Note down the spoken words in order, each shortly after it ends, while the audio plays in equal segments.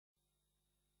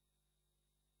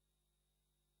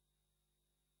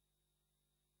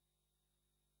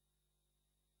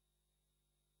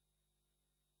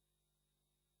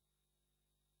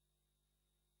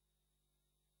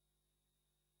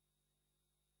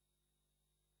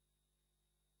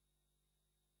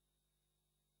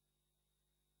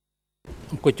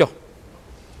អង្គុយចុះ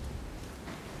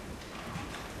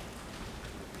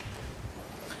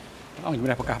អង្គជំ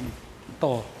នះប្រកាសត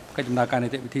កិច្ចដំណើរការនី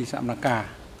តិវិធីសកម្មភាព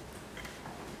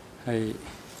ហើយ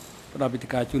ផ្ដល់វិធី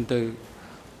ការជូនទៅ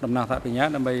តំណាងសហបញ្ញា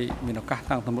ដើម្បីមានឱកាស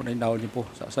តាំងសម្ពុតដេញដោលចំពោះ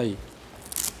សាក្សី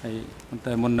ហើយប៉ុន្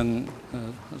តែមុននឹង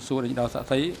សួរដេញដោលសាក្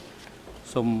សី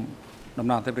សូមតំ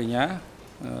ណាងសហបញ្ញា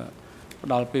ផ្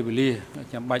ដល់ពេលវេលា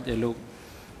ចាំបាច់ឲ្យលោក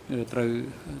ត្រូវ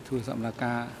ធ្វើសកម្មភាព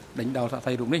ដេញដោលសាក្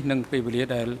សីរូបនេះនិងពេលវេលា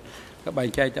ដែលបែង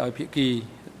ចែកទៅឲ្យភាគី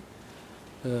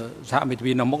សហមិត្ត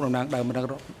វិននៅមុខតំណាងដើមរដ្ឋ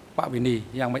បវេនី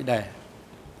យ៉ាងម៉េចដែរ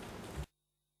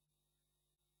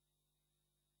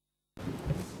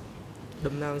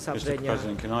Mr.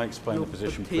 President, can I explain the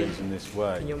position, please, in this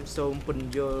way?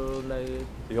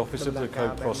 The Office of the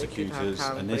Co-Prosecutors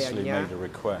initially made a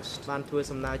request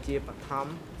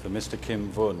for Mr. Kim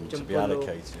Vun to be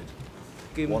allocated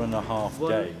 1.5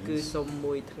 days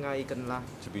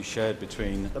to be shared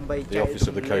between the Office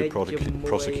of the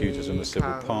Co-Prosecutors and the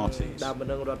civil parties.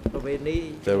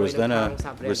 There was then a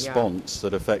response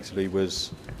that effectively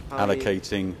was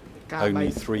allocating only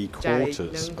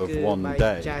 3/4 of 1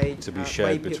 day to be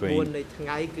shared between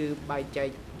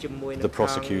the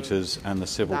prosecutors and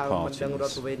the civil parties.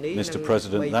 Mr.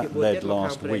 President, that led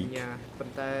last week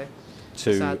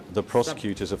to the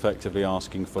prosecutors effectively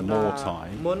asking for more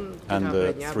time, and the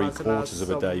 3/4 of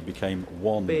a day became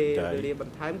 1 day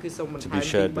to be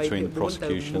shared between the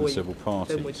prosecution and the civil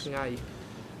parties.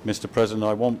 Mr. President,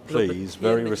 I want, please,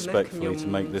 very respectfully to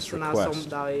make this request,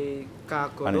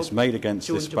 and it's made against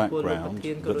this background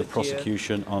that the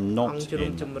prosecution are not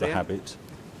in the habit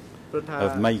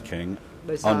of making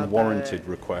unwarranted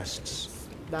requests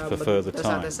for further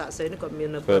time.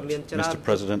 But, Mr.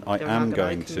 President, I am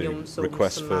going to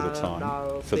request further time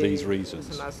for these reasons.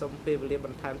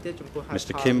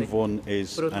 Mr. Kim Vun is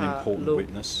an important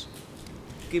witness.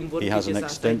 He has an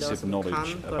extensive knowledge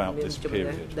about this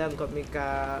period.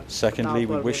 Secondly,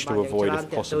 we wish to avoid, if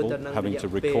possible, having to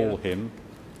recall him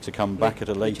to come back at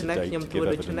a later date to give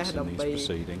evidence in these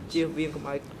proceedings.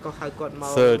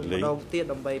 Thirdly,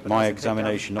 my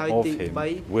examination of him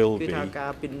will be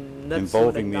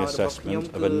involving the assessment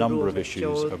of a number of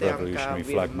issues of Revolutionary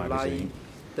Flag magazine.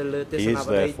 He is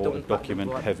therefore a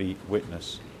document-heavy witness.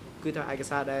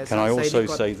 Can I also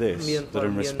say this, that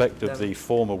in respect of the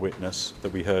former witness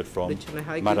that we heard from,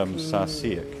 Madam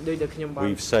Siek,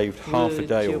 we've saved half a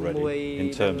day already in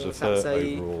terms of her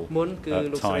overall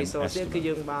time estimate.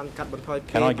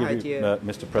 Can I give you,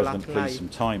 Mr. President, please, some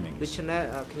timings?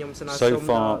 So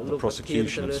far, the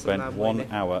prosecution have spent 1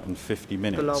 hour and 50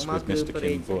 minutes with Mr.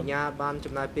 Kim Vun.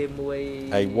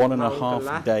 A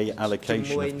 1.5 day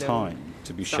allocation of time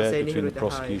to be shared between the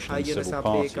prosecution and civil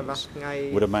parties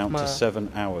would amount to 7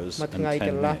 hours and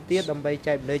 10 minutes.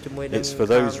 It's for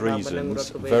those reasons,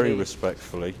 very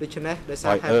respectfully,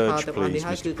 I urge, please,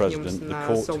 Mr. President, the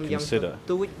Court to consider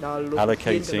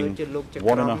allocating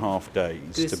 1.5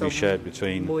 days to be shared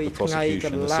between the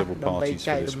prosecution and the civil parties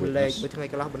for this witness.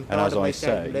 And as I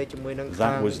say,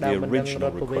 that was the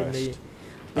original request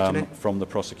from the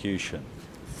prosecution.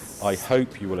 I hope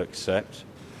you will accept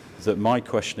that my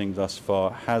questioning thus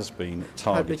far has been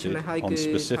targeted on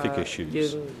specific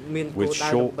issues with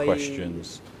short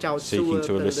questions seeking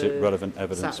to elicit relevant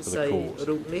evidence for the court.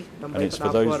 And it's for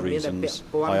those reasons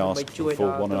I ask for the full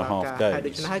 1.5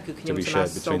 days to be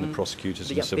shared between the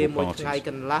prosecutors and the civil parties.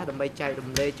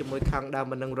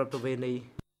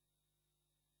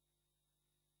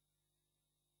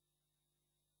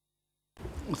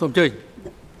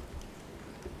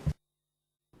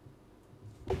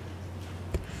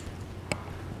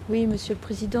 Oui, Monsieur le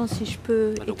Président, si je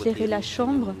peux éclairer la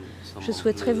Chambre, je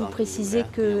souhaiterais vous préciser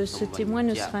que ce témoin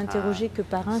ne sera interrogé que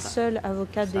par un seul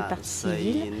avocat des parties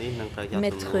civiles,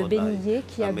 Maître Bénillet,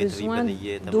 qui a besoin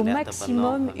d'au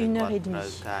maximum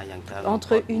 1h30,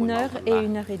 entre 1h et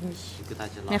 1h30.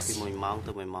 Merci.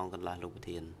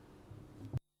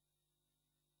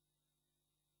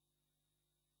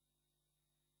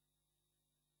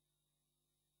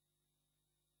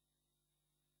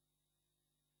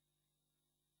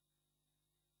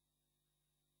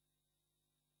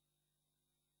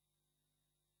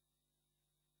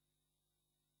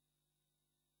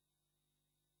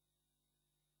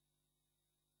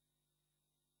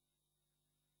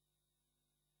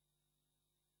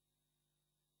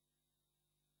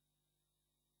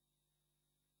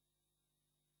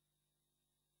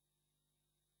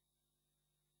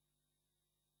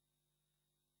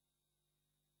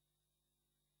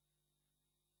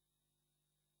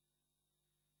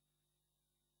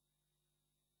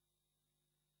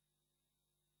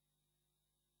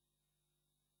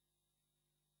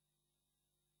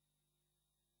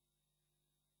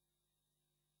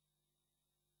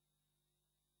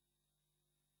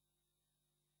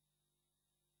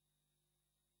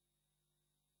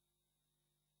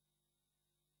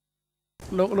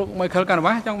 លោកមកខលកាន់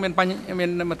បាសចង់មានបញ្ហាមាន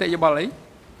មតិយោបល់អី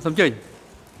សូមជឿ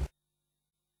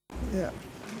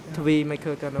Three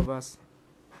Michael Canavas.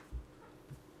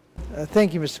 Thank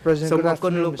you, Mr. President. Good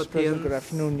afternoon, Mr. President. Good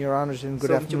afternoon, Your Honors, and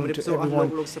good afternoon to everyone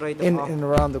in and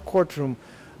around the courtroom.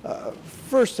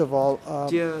 First of all,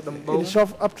 it is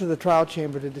up to the trial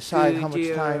chamber to decide how much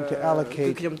time to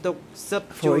allocate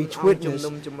for each witness,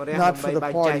 not for the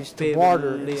parties to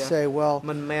barter and say, well,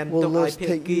 we'll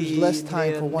use less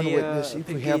time for one witness if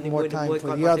we have more time for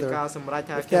the other.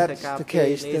 If that's the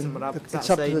case, then it's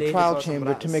up to the trial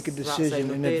chamber to make a decision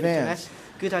in advance.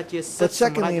 But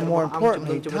secondly, and more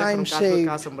importantly, time saved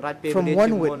from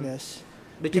one witness,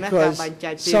 because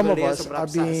some of us are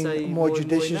being more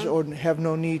judicious or have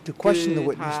no need to question the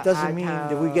witness, doesn't mean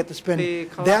that we get to spend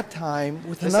that time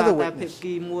with another witness.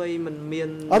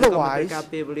 Otherwise,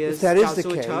 if that is the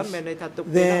case,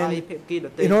 then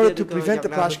in order to prevent the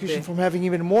prosecution from having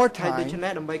even more time,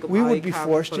 we would be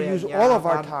forced to use all of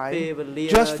our time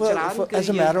just as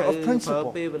a matter of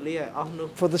principle.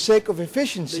 For the sake of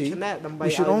efficiency, we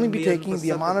should only be taking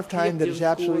the amount of time that is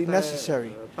absolutely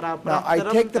necessary. Now, I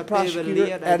take the prosecutor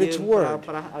at its word,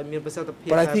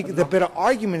 but I think the better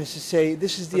argument is to say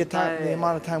this is the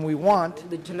amount of time we want,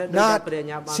 not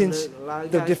since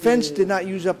the defense did not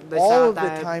use up all of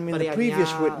the time in the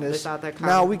previous witness,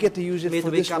 now we get to use it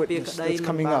for this witness that's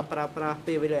coming up.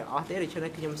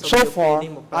 So far,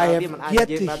 I have yet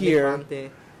to hear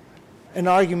an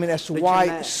argument as to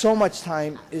why so much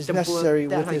time is necessary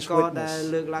with this witness,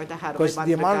 because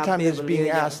the amount of time that's being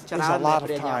asked is a lot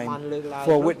of time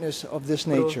for a witness of this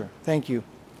nature. Thank you.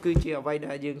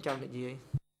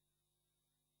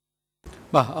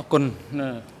 បាទអរគុណ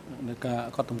នៅការ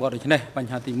កត់សម្គាល់ដូចនេះប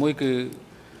ញ្ហាទី1គឺ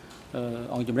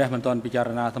អង្គជំរះមិនទាន់ពិចារ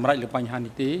ណាសម្រាប់លើបញ្ហា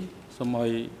នេះទេសូមឲ្យ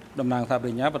តំណាងសាប្រ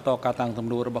ញ្ញាបន្តការតាំងសំ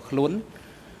ណួររបស់ខ្លួន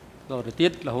ទៅទៀ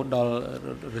តរហូតដល់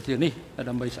រសៀលនេះ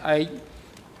ដើម្បីស្អែក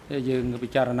យើងពិ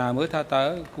ចារណាមើលថាតើ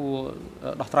គួរ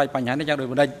ដោះស្រាយបញ្ហានេះយ៉ាងដូច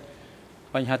ម្ដេច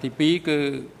បញ្ហាទី2គឺ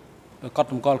កត់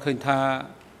សម្គាល់ឃើញថា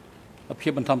ភា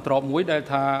ពបន្ថំទ្របមួយដែល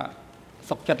ថា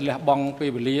សុកចិត្តលះបង់ពេល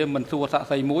វេលាមិនសួរសាក់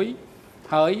សីមួយ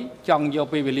ហើយចង់យក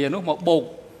ពេលវេលានោះមកបោក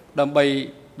ដើម្បី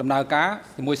ដំណើរការ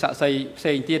ជាមួយសាក់សីផ្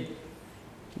សេងទៀត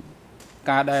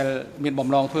ការដែលមានបំ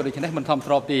ណងធ្វើដូច្នេះមិនធំ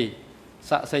ទ្របទេ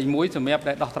សាក់សីមួយសម្រាប់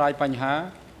ដែលដោះស្រាយបញ្ហា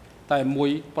តែមួយ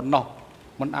ប៉ុណ្ណោះ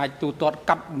មិនអាចទូទាត់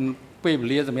កាត់ពេលវេ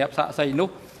លាសម្រាប់សាក់សីនោះ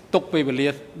ទុកពេលវេលា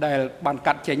ដែលបាន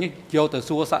កាត់ចេញយកទៅ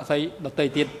សួរសាក់សីដទៃ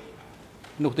ទៀត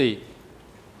នោះទេ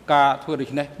ការធ្វើដូ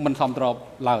ច្នេះមិនសមស្រប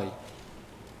ឡើយ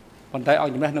ប៉ុន្តែអង្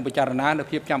គជំរះនឹងពិចារណានៅ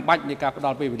ភាពចាំបាច់នៃការផ្ដ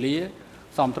ល់ពេលវេលា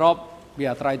សមស្របវា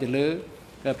អាស្រ័យទៅលើ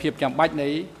ភាពចាំបាច់នៃ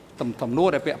សំណួរ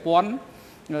ដែលពាក់ព័ន្ធ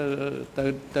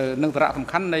ទៅនឹងសារៈសំ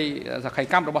ខាន់នៃសក្ខី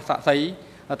កម្មរបស់សាក់សី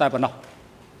តែប៉ុណ្ណោះ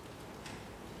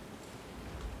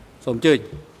សូមអញ្ជើញ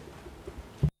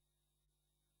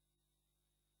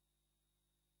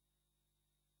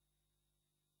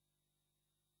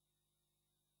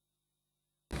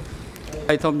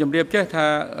ហើយសូមជម្រាបចេះថា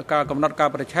ការកំណត់ការ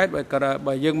ប្រឆេទ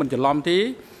បើយើងមិនច្រឡំទេ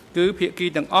គឺភាគី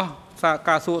ទាំងអស់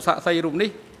ការសួរសាក់សីរូបនេះ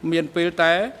មានពេល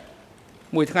តែ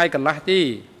មួយថ្ងៃកន្លះទេ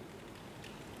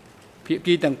ភា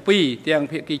គីទាំងពីរទាំង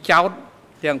ភាគីចោត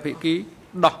ទាំងភាគី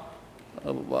ដោះ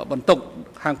បន្ទុក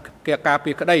ខាងការ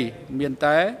ពីក្តីមាន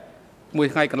តែមួយ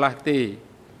ថ្ងៃកន្លះទេ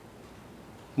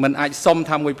មិនអាចសុំ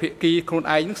ថាមួយភាគីខ្លួន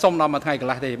ឯងសុំដល់មួយថ្ងៃកន្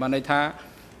លះទេបានន័យថា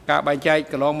ការបែងចែក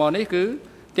កន្លងមកនេះគឺ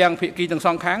ទាំងភាគីទាំងស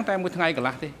ងខាងតែមួយថ្ងៃកន្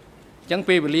លះទេអញ្ចឹង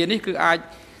ពេលវេលានេះគឺអាច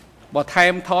បើថែ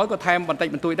មថយក៏ថែមបន្តិច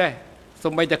បន្តួចដែរសូ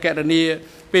ម្បីតែកណនី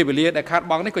ពេលវេលាដែលខាត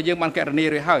បង់នេះក៏យើងបានកណនី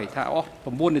រួចហើយថាអស់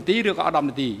9នាទីឬក៏10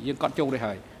នាទីយើងកត់ចូលរួច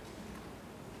ហើយ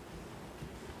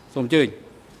សូមអញ្ជើញ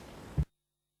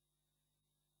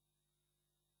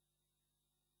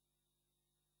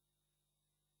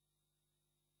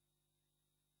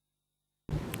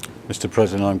Mr.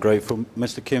 President, I'm grateful.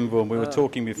 Mr. Kimball, we were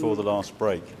talking before the last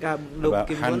break about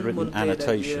handwritten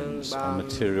annotations and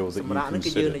material that you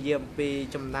considered.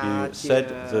 You said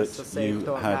that you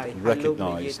had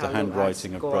recognised the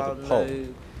handwriting of Brother Paul.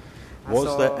 Was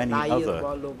there any other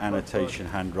annotation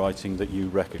handwriting that you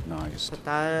recognised?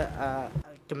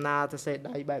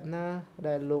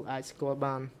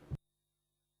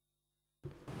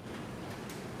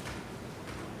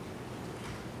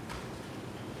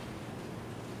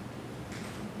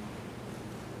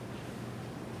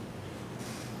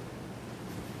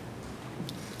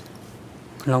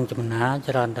 ក្នុងចំណា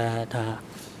ច្រើនតែថា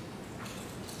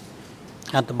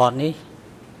អត្ថបទនេះ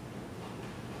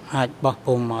អាចបោះ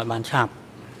ពុំឲ្យបានឆាប់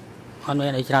អត់មា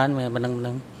នអីច្រើនមានប៉ុណ្្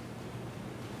នឹង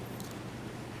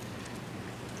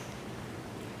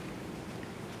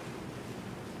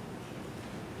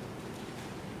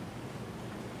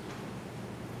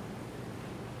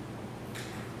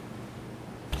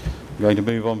Going to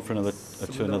move on to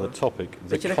another topic,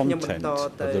 the content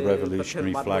of the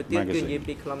Revolutionary Flag magazine.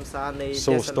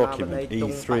 Source document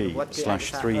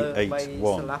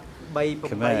E3/381,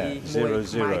 Khmer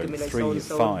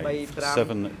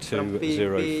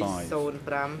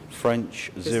 00357205,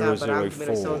 French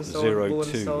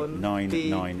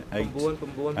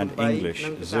 004029998, and English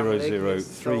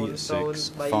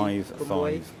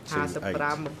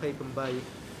 00365528.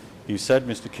 You said,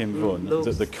 Mr. Kim Vun,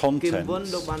 that the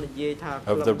contents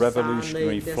of the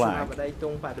revolutionary flag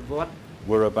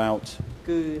were about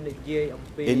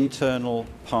internal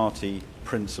party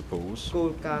principles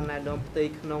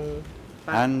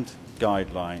and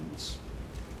guidelines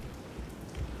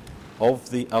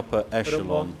of the upper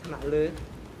echelon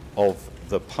of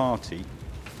the party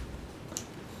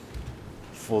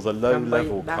for the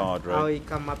low-level cadre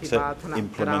to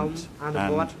implement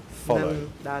and follow.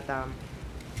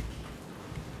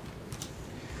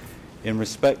 In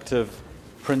respect of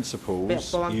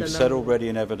principles, you've said already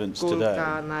in evidence today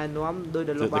that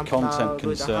the content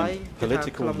concerned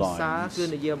political lines,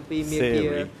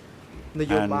 theory,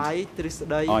 and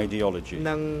ideology.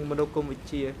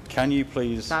 Can you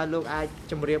please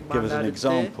give us an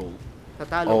example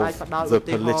of the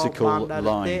political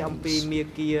lines?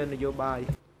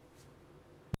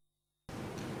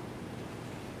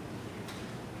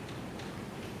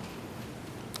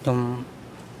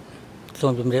 សូ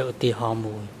មជម្រាបឧទាហរណ៍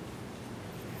មួយ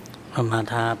ប្រហែល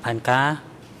ថាផែនការ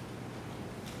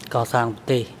កសាងប្រ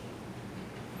ទេស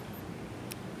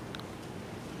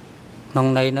ក្នុង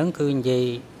ន័យហ្នឹងគឺនិយាយ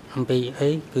អំពីអី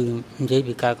គឺនិយាយ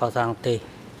ពីការកសាងប្រទេស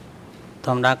ធ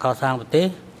ម្មតាកសាងប្រទេស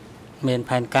មាន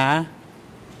ផែនការ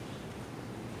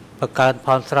បង្កើតផ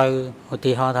លស្រូវឧ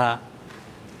ទាហរណ៍ថា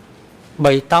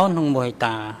3តោនក្នុង1ហិក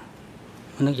តា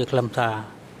នេះជាខ្លឹមសារ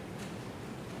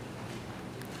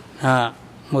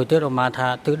មួយទៀតរមាថា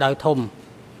ទិសដៅធំ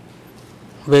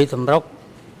វេសម្រុក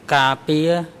ការពារ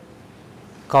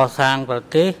កសាងប្រ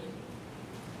ទេស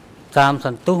តាមស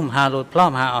ន្ទុះមហាលោតផ្លោះ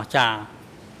មហាអស្ចារ្យ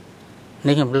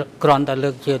នេះខ្ញុំគ្រាន់តែលើ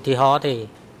កជាឧទាហរណ៍ទេ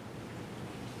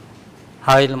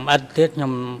ហើយលម្អិតទៀតខ្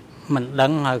ញុំមិនដឹ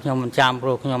ងហើយខ្ញុំមិនចាំព្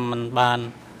រោះខ្ញុំមិនបាន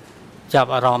ចាប់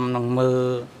អារម្មណ៍នឹងមើល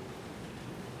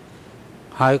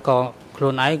ហើយក៏ខ្លួ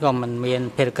នឯងក៏មិនមាន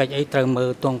ភារកិច្ចអីត្រូវមើល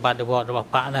ទងបដិវត្តរបស់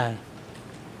បកដែរ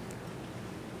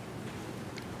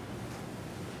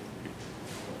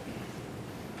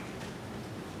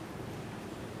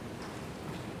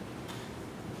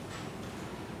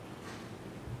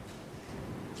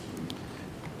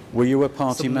Were you a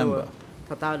party member?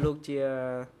 តើលោកជា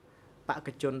បក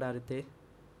ជនដែរទេ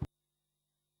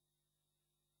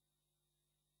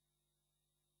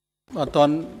អត់ទា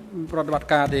ន់ប្រតិបត្តិ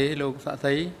ការទេលោកសាក់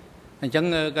សីអញ្ចឹង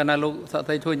កាលណាលោកសាក់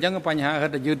សីធ្វើអញ្ចឹងបញ្ហាហិត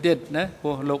តែយឺតទៀតណាព្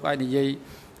រោះលោកអាចនិយាយ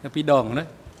ពីរដងណា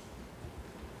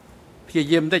ព្យា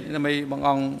យាមបន្តិចដើម្បីបងអ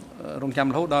ង្គរងចាំ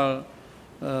រហូតដល់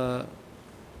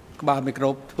ក្បាលមីក្រូ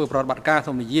ធ្វើប្រតិបត្តិការ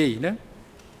សូមនិយាយណា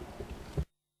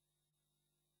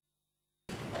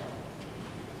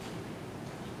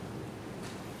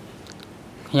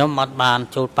ខ្ញុំអត់បាន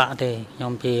ចូលបកទេខ្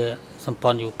ញុំជាសម្ព័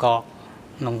ន្ធយុវក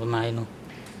ក្នុងសម័យនោះ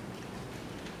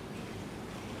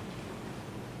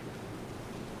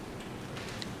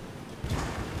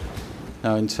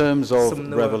Now, in terms of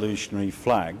revolutionary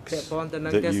flags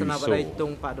that you saw,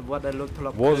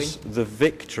 was the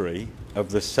victory of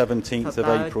the 17th of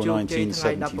April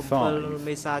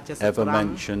 1975 ever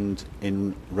mentioned in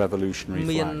revolutionary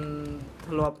flag?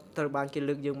 ធ្លាប់ត្រូវបានគេ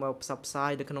លើកយកមកផ្សព្វផ្សា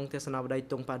យនៅក្នុងទេសនាបដី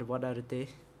តុងបដិវត្តដែរទេ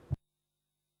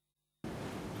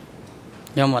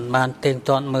ខ្ញុំមិនបានទៀង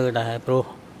ទាត់មើលដែរព្រោះ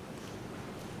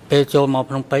ពេលចូលមក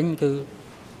ភ្នំពេញគឺ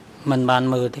មិនបាន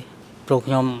មើលទេព្រោះ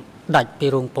ខ្ញុំដាច់ពី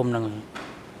រោងពុំហ្នឹង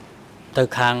ទៅ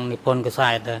ខាងនិពន្ធក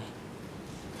សែតដែរ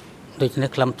ដូច្នេះ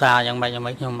ខ្លឹមសារយ៉ាងម៉េច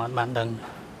ខ្ញុំមិនបានដឹង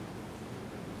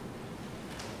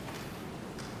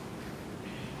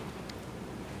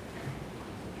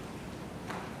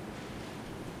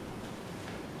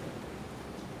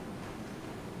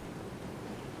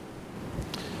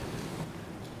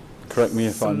Correct me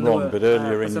if I'm wrong, but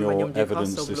earlier in your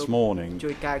evidence this morning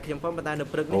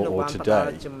or today,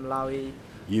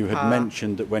 you had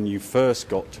mentioned that when you first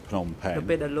got to Phnom Penh,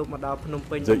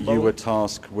 that you were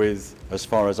tasked with, as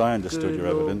far as I understood your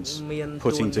evidence,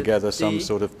 putting together some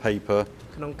sort of paper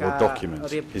or document.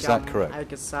 Is that correct?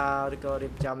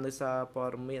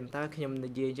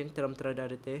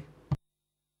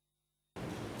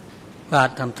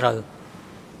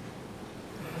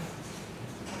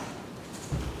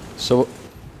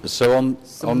 So on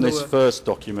this first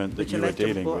document that you were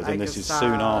dealing with, and this is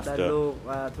soon after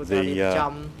the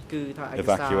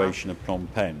evacuation of Phnom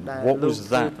Penh, what was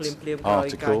that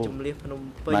article,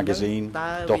 magazine,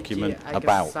 document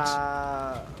about?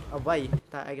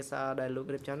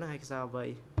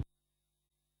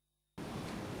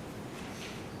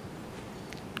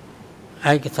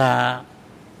 ឯកសារ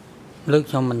លើក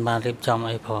ខ្ញុំមិនបានរៀបចំ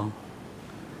អីផង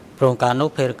ព្រមការនោះ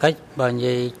ភារកិច្ចបើនិ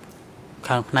យាយ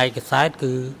ខាងផ្នែកកសែត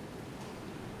គឺ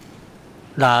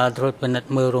ដើរត្រួតពិនិត្យ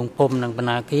មើលរោងពុម្ពនិងបណ្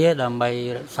ណាគារដើម្បី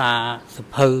រក្សាស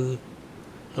ភៅ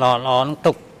ល្អៗនឹង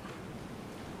ទុក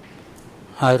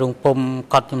ហើយរោងពុម្ព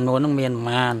កត់ចំនួននឹងមានប្រ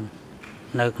មាណ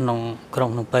នៅក្នុងក្រុង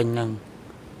ភ្នំពេញនឹង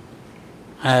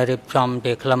ហើយរៀបចំ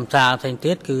ជាខ្លឹមសារផ្សេង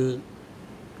ទៀតគឺ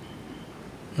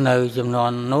នៅចំនួ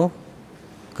ននោះ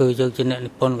គឺយើងជាអ្នក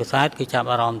និពន្ធកសែតគឺចាប់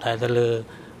អារម្មណ៍តែទៅលើ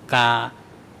ការ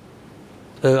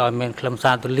ធ្វើឲ្យមានខ្លឹម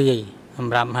សារទូលាយស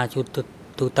ម្រាប់មហាជន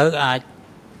ទូទៅអាច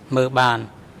មើលបាន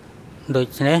ដូ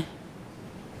ច្នេះ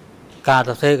ការស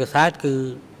រសេរកសែតគឺ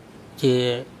ជា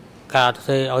ការសរ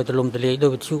សេរឲ្យទូលំទូលាយដោយ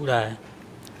វិទ្យុដែរ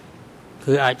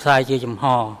គឺអាចផ្សាយជាចំហ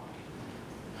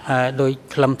ហើយដោយ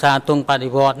ខ្លឹមសារទង់បដិ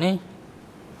វត្តនេះ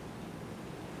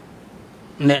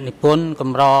អ្នកនិពន្ធក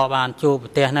ម្របានជួបប្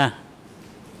រទេសណា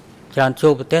ច្រើនជួ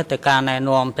បប្រទេសតែការណែ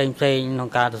នាំផ្សេងៗក្នុង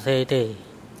ការសរសេរទេ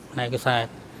ឯកសារ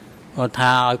មក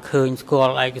ថាឲ្យឃើញស្គា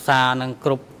ល់ឯកសារនឹងគ្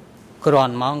រប់គ្រា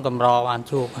ន់ហ្មងកម្របាន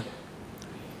ជួប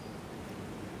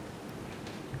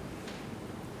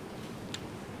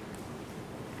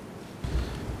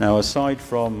Now, aside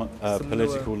from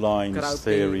political lines,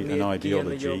 theory and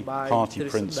ideology, party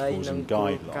principles and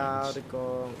guidelines,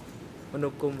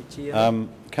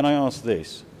 can I ask this?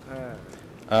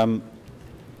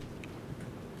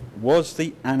 Was the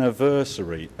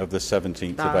anniversary of the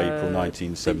 17th of April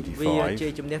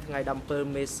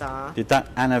 1975, did that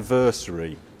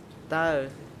anniversary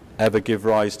ever give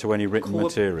rise to any written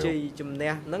material?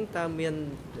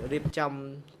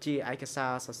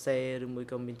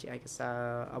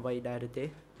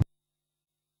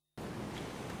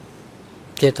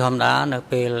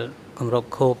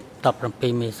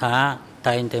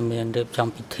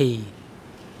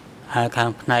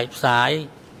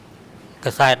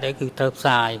 Cái sai đấy cứ tớp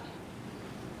sai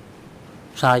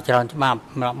tròn chứ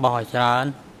mà bỏ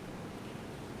tròn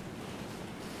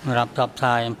rập tập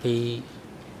sai em thì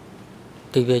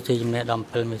TV chỉ mẹ đầm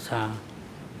pel mới xa.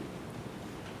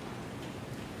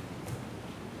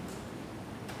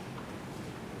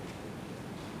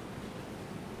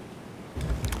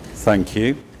 Thank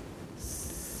you.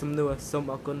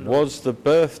 Was the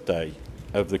birthday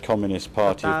of the Communist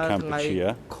Party of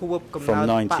Cambodia from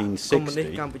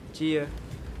 1960,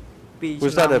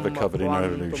 was that ever covered in a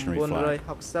revolutionary flag?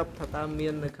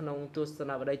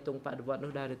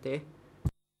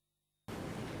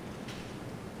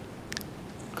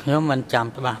 Nếu mình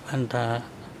chạm tới bạn ta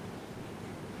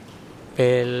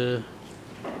về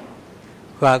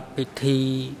việc bị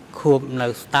thi khuônនៅ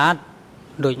ស្តាត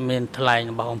ដូចមានថ្លែង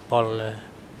របស់អំពល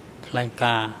ថ្លែង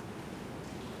ការណ៍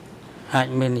អាច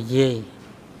មាននិយាយ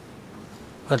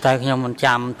ប៉ុន្តែខ្ញុំមិន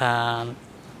ចាំថា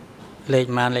លេខ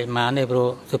ម៉ាននេះព្រោះ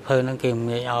សភៅហ្នឹងគេមិន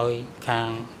ងាយឲ្យខាង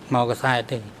មកកសែត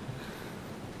ទេ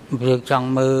យើងចង់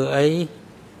មើលអី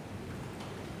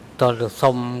តទៅ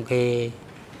សុំគេ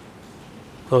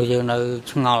ព្រោះយើងនៅ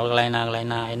ឆ្ងល់កន្លែងណាអី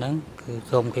ហ្នឹងគឺ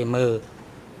សុំគេមើល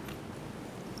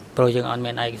ព្រោះយើងអត់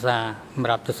មានឯកសារសម្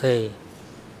រាប់ទៅសេ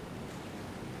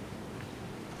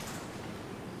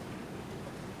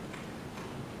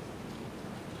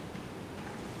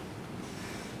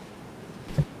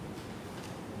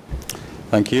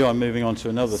Thank you. I'm moving on to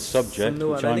another subject,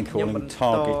 which I'm calling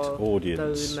target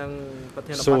audience.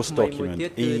 Source document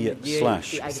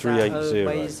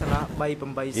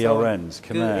E/380. ERNs,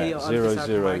 Khmer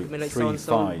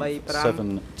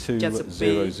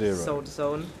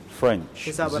 00357200. French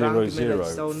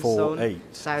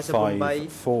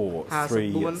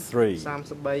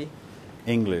 00485433.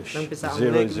 English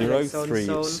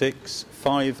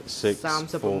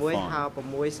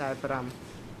 00365645.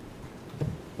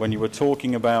 When you were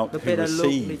talking about who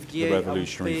received the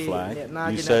revolutionary flag,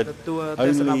 you said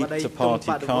only to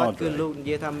party cadre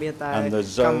and the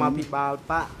zone,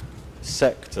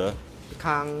 sector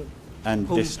and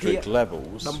district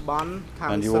levels,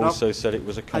 and you also said it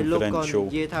was a confidential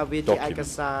document.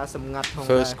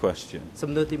 First question,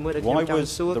 why was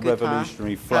the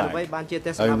revolutionary flag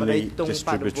only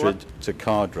distributed to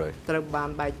cadre?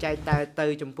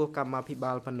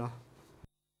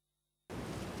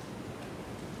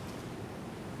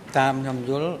 តាមខ្ញុំ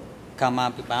យល់កម្មា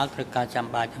ភិបាលត្រូវការចាំ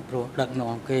បាច់ព្រោះដឹក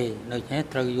នាំគេដូច្នេះ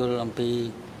ត្រូវយល់អំពី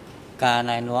ការ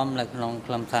ណែនាំនៅក្នុង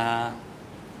ខ្លឹមសារ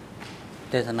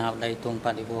ទេសនាបដីទងប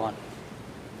ដិវត្ត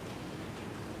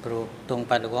ព្រោះទង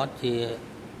បដិវត្តជា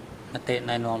មតិ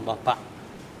ណែនាំរបស់បក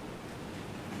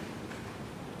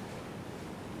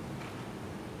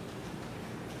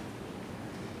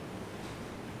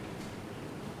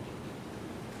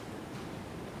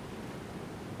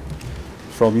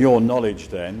From your knowledge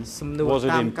then, was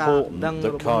it important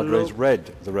that cadres read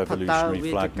the Revolutionary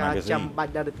Flag magazine? បា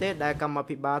ច់ដែរទេដែលកម្មា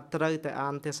ភិបាលត្រូវតែអា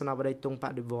នទេសនាបដីទងប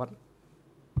ដិវត្ត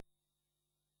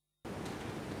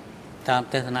តាម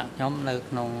ទស្សនៈខ្ញុំនៅ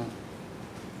ក្នុង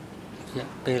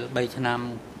ពេល 3 ឆ្នាំ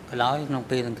កន្លងក្នុង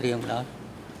ពេលសង្គ្រាមដល់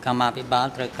កម្មាភិបាល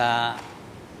ត្រូវការ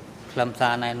ខ្លឹមសា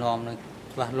រណែនាំនឹង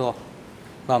ច្បាស់លាស់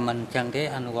បើមិនអញ្ចឹងទេ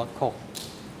អនុវត្តខុស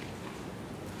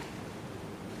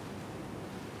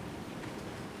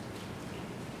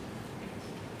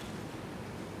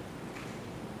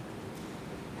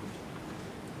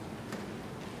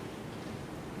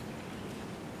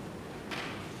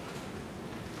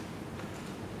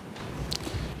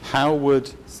How would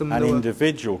an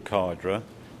individual cadre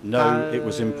know it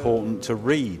was important to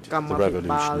read the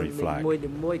revolutionary flag?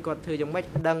 មួយគាត់ធ្វើយ៉ាងម៉េច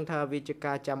ដឹងថាវាជា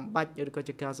ការចាំបាច់ឬក៏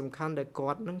ជាការសំខាន់ដែល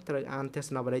គាត់នឹងត្រូវអានទស្ស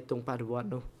នវិស័យទងបដិវត្ត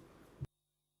នោះ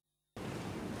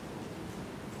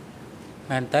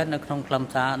មែនតើនៅក្នុងខ្លឹម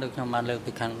សារដូចខ្ញុំបានលើក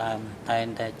ពីខាងដើមតែង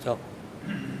តែចុះ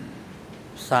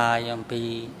ផ្សាយអំពី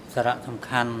សារៈសំ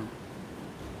ខាន់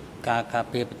ការការ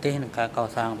ពារប្រទេសនិងការក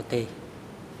សាងប្រទេស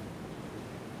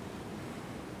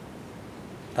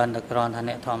ប៉ុន្តែគ្រាន់តែ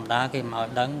អ្នកធម្មតាគេមក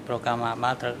ដឹងប្រកាសមក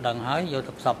បានត្រូវដឹងហើយយក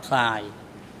ទៅផ្សព្វផ្សាយ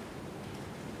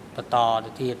បន្តទៅ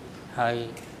ទៀតហើយ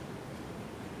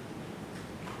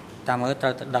តាមមើលត្រូ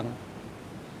វតែដឹង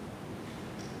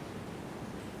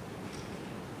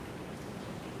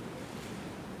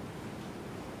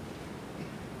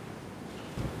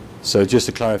So just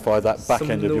to clarify that back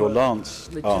end of your last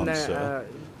answer,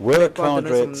 were a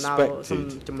cadre expected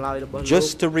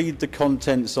just to read the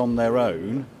contents on their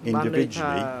own,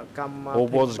 individually, or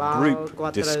was group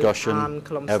discussion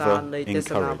ever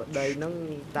encouraged?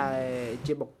 តែ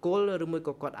ជាបុគ្គលឬមួយ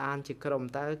ក៏គាត់អានជាក្រុម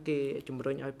តើគេជំ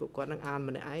រុញឲ្យពួកគាត់នឹងអាន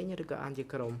ម្នាក់ឯងឬក៏អានជា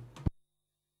ក្រុម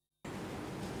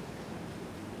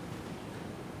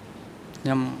ខ្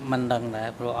ញុំមិនដឹងដែរ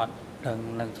ព្រោះអត់ដឹង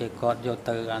នឹងជាគាត់យក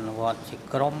ទៅអនុវត្តជា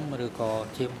ក្រុមឬក៏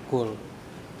ជាបុគ្គល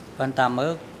ប៉ុន្តែមើ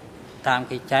ល តាម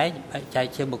គេចែក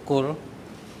ជាបុគ្គល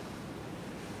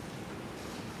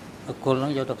នឹ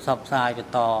ងយកទៅផ្សព្វផ្សាយបន្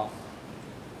ត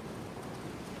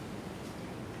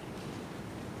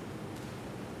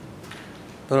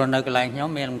ព្រោះនៅកន្លែងខ្ញុំ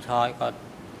មានលំឆយគាត់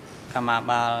កម្មា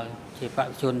បាលជាបព្វ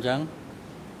ជិជនអញ្ចឹង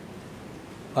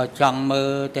បើចង់មើល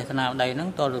ទេសនាបដីហ្នឹង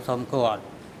តើទៅសុំគាត់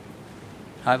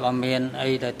ហើយបើមានអី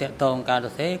ដែលតាក់ទងការសរ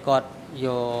សេរគាត់យ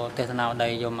កទេសនាបដី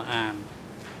យកមកអាន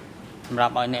សម្រា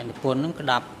ប់ឲ្យអ្នកនិពន្ធហ្នឹងក្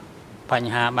តាប់ ប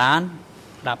ញ្ហាបាន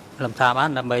ដាប់លំសារបាន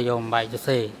ដើម្បីយកបំបែកសរ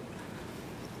សេរ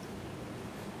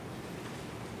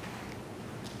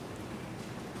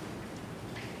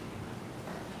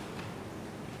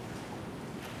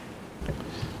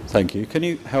Thank you. Can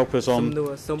you help us on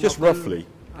just roughly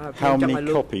how many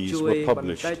copies were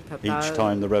published each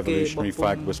time the revolutionary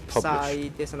flag was published?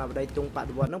 ទេសនាបដីទងប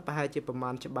ដិវត្តហ្នឹងប្រហែលជាប្រមា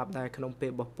ណច្បាប់ដែរក្នុងពេ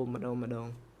លបោះពុម្ពម្ដង មិនដឹង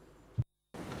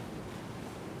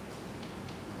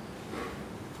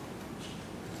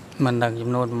ចំ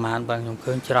នួនប្រមាណបើខ្ញុំ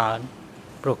ឃើញច្រើន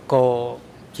ប្រកោ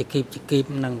ជាគីប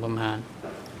នឹងប្រមាណ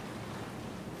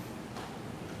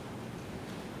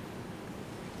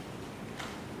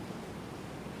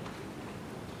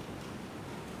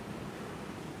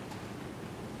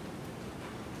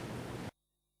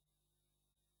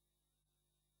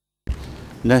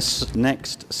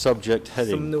Next subject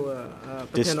heading,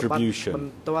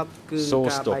 distribution,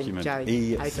 source document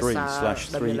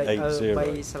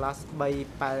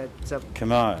E3/380,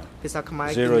 Khmer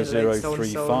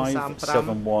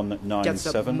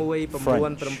 00357197,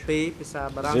 French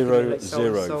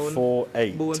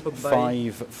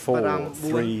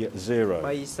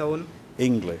 00485430,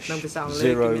 English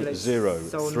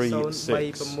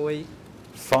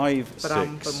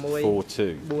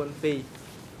 00365642.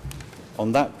 On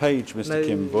that page, Mr.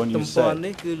 Kimbun, you said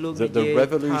that the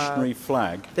revolutionary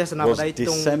flag was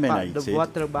disseminated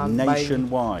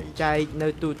nationwide.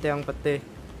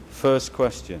 First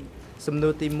question.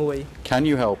 Can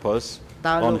you help us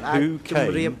on who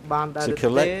came to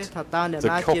collect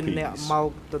the copies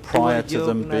prior to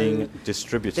them being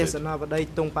distributed?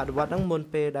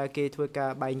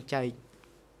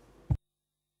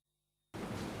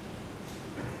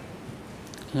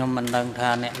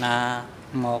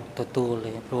 មកទទួល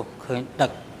ទេព្រោះឃើញដឹ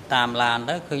កតាមឡាន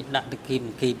ទៅឃើញដាក់ទៅគី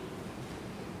ប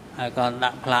ហើយក៏ដា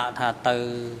ក់ផ្លាកថាទៅ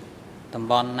តំ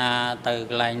បន់ណាទៅ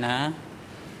កន្លែងណា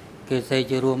គេសេ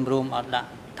ជារួមអត់ដាក់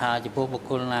ថាចំពោះបុគ្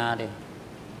គលណាទេ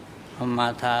ម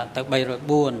កថាទៅ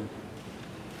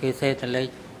304គេសេតលេខ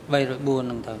304ហ្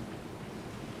នឹងទៅ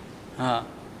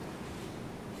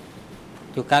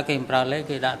ជួនកាលគេប្រើលេខ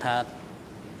គេដាក់ថា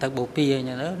ទៅបូព៌ាអញ្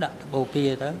ចឹងទៅដាក់ទៅបូព៌ា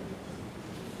ទៅ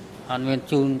អត់មាន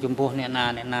ជូនចំពោះអ្នក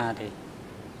ណាទេ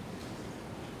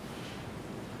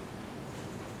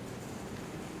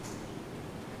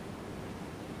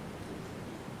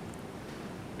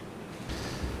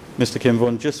Mr. Kim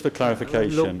Von, just for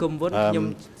clarification,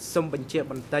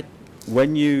 when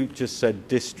you just said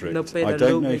district, I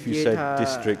don't know if you said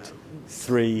district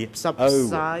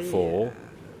 304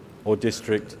 or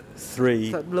district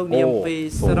 3 or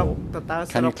 4.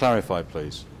 Can you clarify,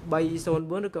 please?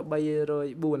 304 ឬក៏304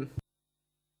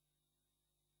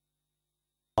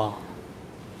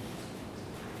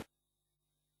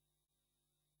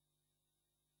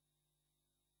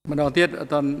 ម្ដងទៀតអត់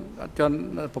ចន់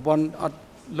ប្រព័ន្ធអត់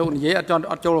លោកនិយាយអត់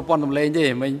ចូលប្រព័ន្ធសំឡេងទេ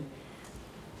មិញ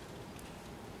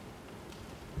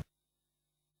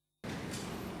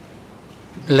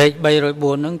លេខ304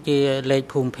ហ្នឹងជាលេខ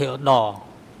ភូមិភាគឧត្តរ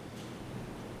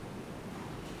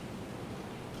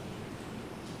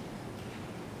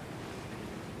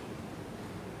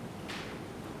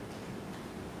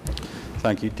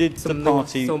Thank you. Did the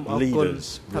party leaders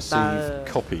receive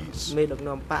copies? មេដឹក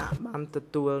នាំបកបានទ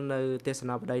ទួលនៅទេស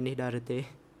នាបដីនេះដែរឬទេ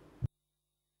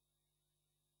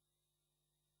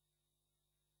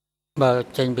បើ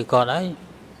ចេញពីគាត់ហើយ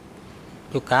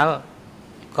ជួនកាល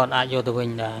គាត់អាចយកទៅវិញ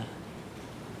ដែរ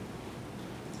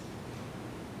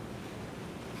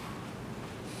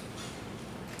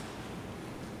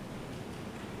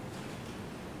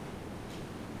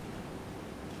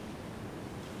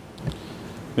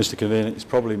Mr. Kevin, it's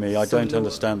probably me. I don't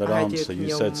understand that answer. You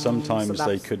said sometimes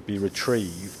they could be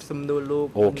retrieved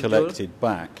or collected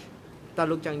back.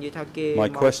 My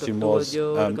question was,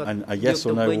 and a yes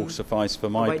or no will suffice for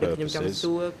my purposes,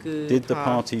 did the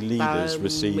party leaders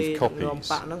receive copies?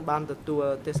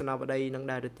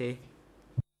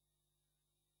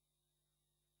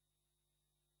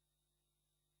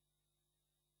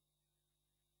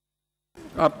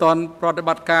 អត់តន់ប្រតិប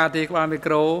ត្តិការទេក្បាលមី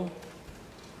ក្រូ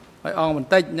ឲ្យអងបន្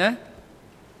តិចណា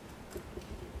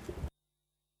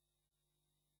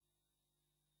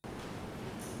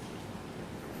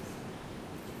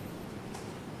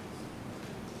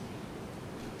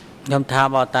ខ្ញុំថា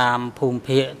បើតាមភូមិ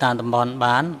ភាគតាមតំបន់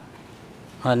បាន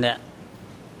ហើយអ្នក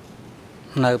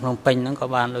នៅក្នុងពេញហ្នឹងក៏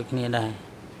បានដូចគ្នាដែរ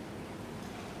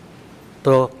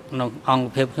ព្រោះក្នុងអង្គ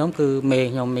ភាពខ្ញុំគឺមេ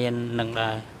ខ្ញុំមាននឹង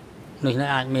ដែរនោះនេះ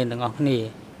អាចមានទាំងអស់គ្នា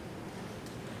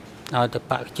ឲ្យទៅ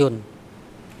បកជន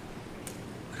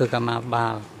ឬកម្មាបា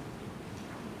ល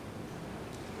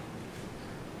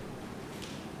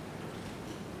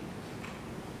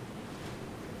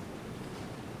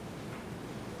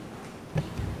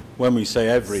When we say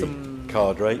every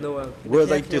cadre, were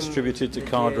they distributed to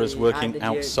cadres working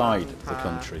outside the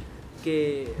country? គេ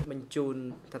បញ្ជូន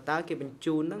តើតើគេបញ្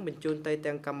ជូនហ្នឹងបញ្ជូនទៅ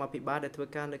ទាំងកម្មាភិបាលដែលធ្វើ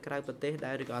ការនៅក្រៅប្រទេស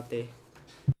ដែរឬក៏អត់ទេ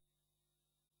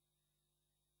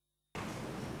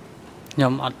ខ្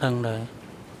ញុំអត់ដឹងដែរ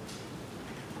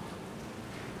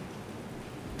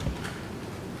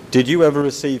Did you ever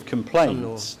receive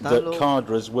complaints that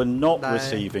cadres were not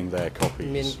receiving their copies?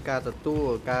 មានការទទួល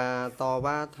ការត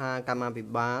វ៉ាថាកម្មាភិ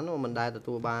បាលមិនដែលទ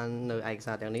ទួលបាននៅឯក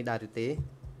សារទាំងនេះដែរឬទេ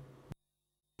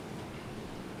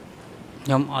ខ្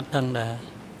ញុំអត់ដឹងដែរ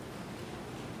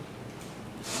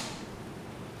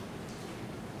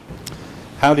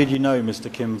How did you know, Mr.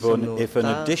 Kim Von, if an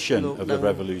edition of the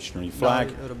revolutionary flag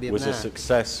was a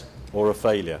success or a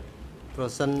failure?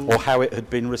 Or how it had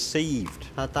been received?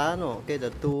 ថាតើគេទ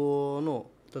ទួ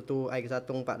លឯកសារ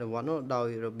ទង់បដិវត្តន៍ដោយ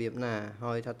របៀបណា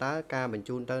ហើយថាតើការបញ្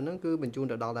ជូនទៅហ្នឹងគឺបញ្ជូន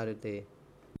ទៅដល់ដែរឬទេ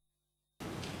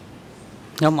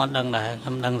ខ្ញុំអត់ដឹងដែរខ្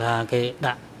ញុំដឹងថាគេ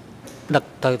ដាក់ដឹក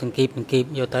ទៅទាំងគីប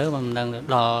យកទៅមិនដឹង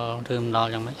ដល់ឬមិនដល់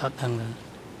យ៉ាងម៉េចអត់ដឹងដែរ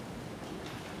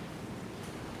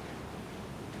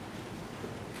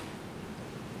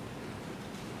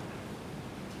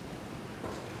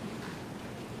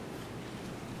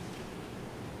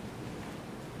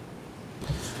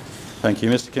Thank you,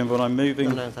 Mr. Kimball. I'm moving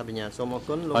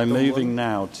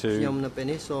now to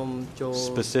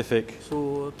specific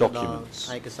documents.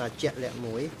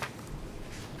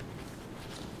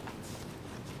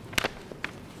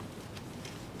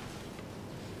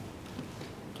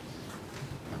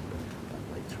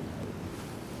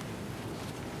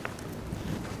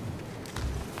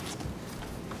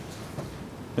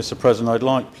 Mr. President, I'd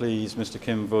like, please, Mr.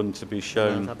 Kim Vun to be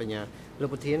shown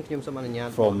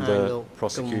from the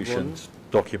prosecution's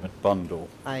document bundle.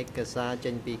 It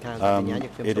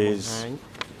is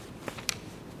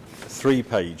 3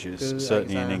 pages,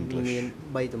 certainly in English.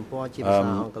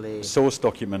 Source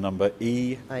document number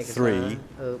E3/5.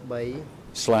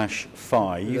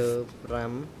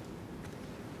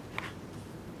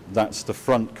 That's the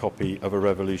front copy of a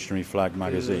Revolutionary Flag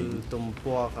magazine.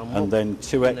 And then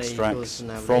 2 extracts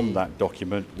from that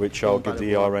document, which I'll give the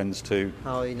ERNs to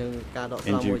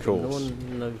in due course.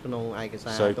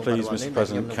 So please, Mr.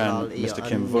 President, can Mr.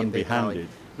 Kim Vun be handed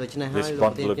this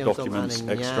bundle of documents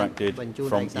extracted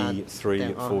from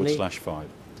E3/5.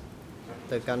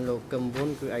 ទៅកាន់លោកកឹមវុន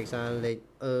គឺឯកសារលេខ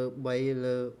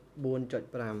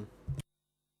E3/4.5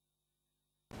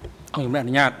 អង្គជំនុំអ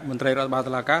នុញ្ញាតមន្ត្រីរដ្ឋបាល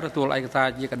តុលាការទទួលឯកសារ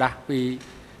ជាกระดาษពី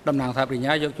តំណាងសហប្រញ្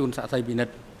ញាយកជូនសាក្សីពិនិ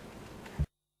ត្យ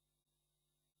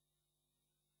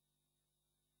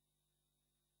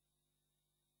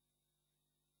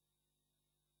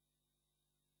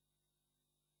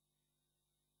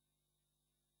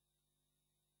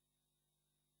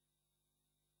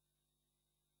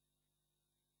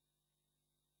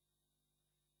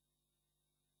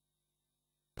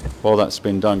While that's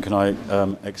been done, can I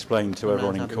explain to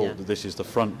everyone in court that this is the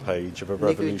front page of a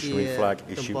Revolutionary Flag,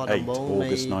 issue 8,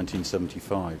 August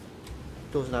 1975.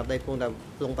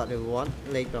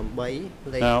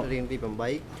 Now,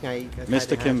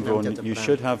 Mr. Kim Vun, you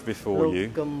should have before you,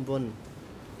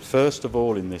 first of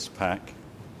all in this pack,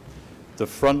 the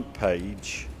front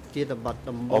page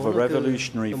of a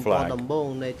Revolutionary Flag,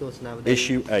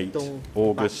 issue 8,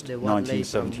 August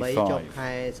 1975.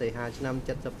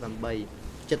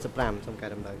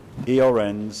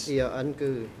 ERNs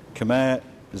Khmer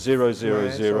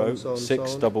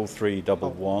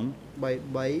 0006331,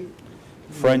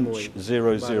 French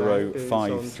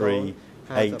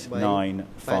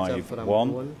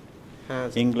 00538951,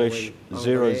 English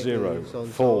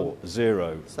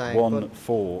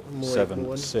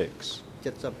 00401476.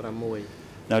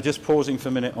 Now, just pausing for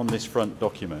a minute on this front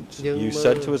document, you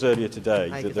said to us earlier today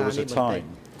that there was a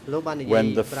time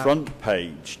when the front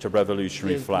page to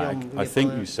Revolutionary Flag, I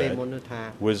think you said,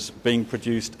 was being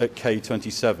produced at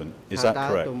K27. Is that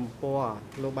correct?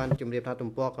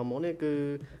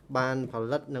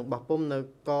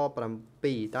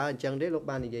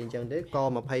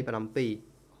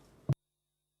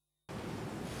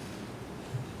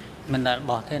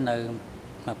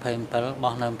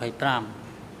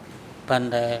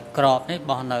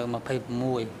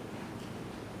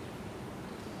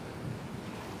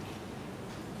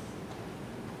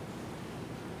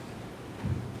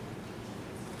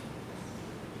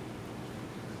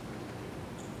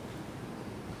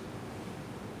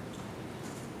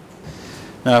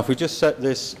 Now, if we just set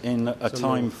this in a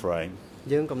time frame,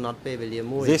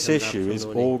 this issue is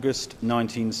August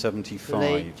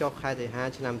 1975.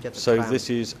 So this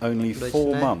is only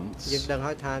 4 months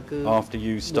after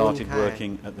you started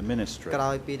working at the ministry.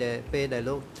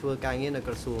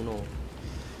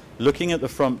 Looking at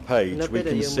the front page, we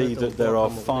can see that there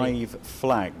are 5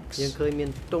 flags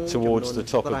towards the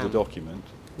top of the document.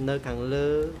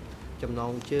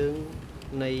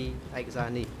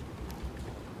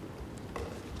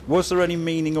 Was there any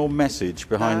meaning or message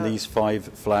behind these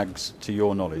 5 flags to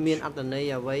your knowledge?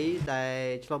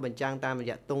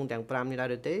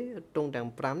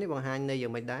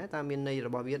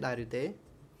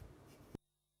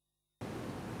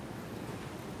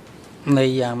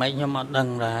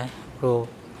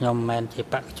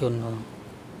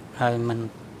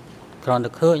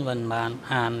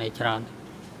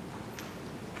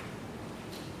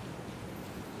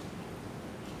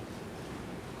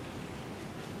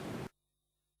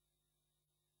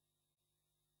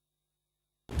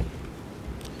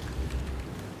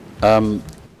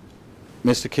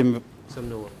 Mr. Kim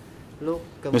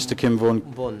Vun,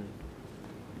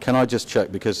 can I just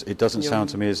check, because it doesn't sound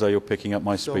to me as though you're picking up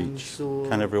my speech.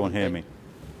 Can everyone hear me?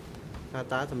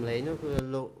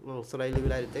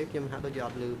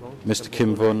 Mr.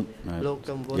 Kim Vun? No.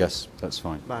 Yes, that's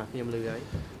fine.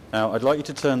 Now, I'd like you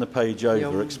to turn the page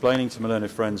over, explaining to my learned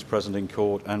friends present in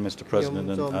court and Mr. President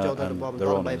and their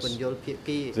honours.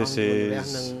 This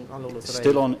is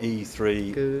still on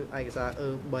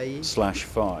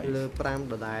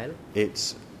E3/5.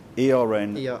 It's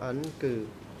ERN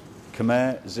Khmer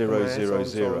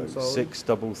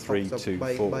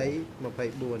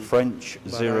 0006334, French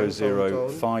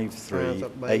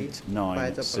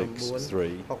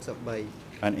 00538963,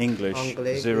 and English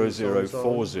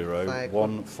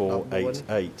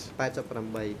 00401488.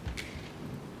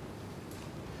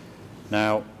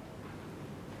 Now,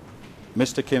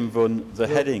 Mr. Kim Vun, the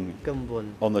heading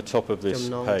on the top of this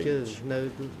page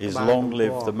is "Long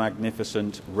Live the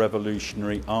Magnificent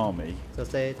Revolutionary Army of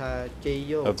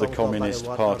the Communist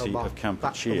Party of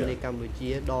Kampuchea."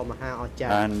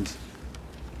 And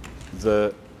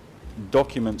the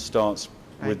document starts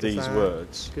with these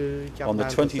words. On the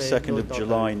 22nd of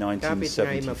July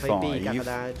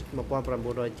 1975,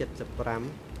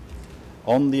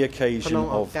 on the occasion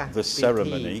of the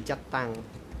ceremony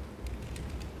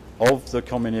of the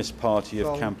Communist Party of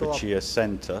Kampuchea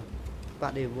Centre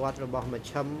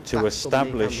to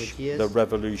establish the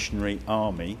Revolutionary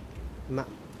Army,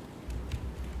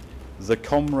 the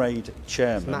comrade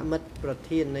chairman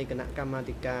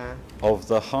of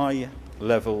the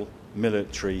high-level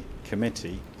military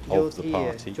committee of the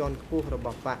party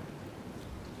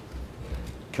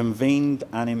convened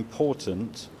an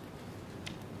important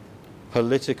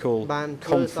political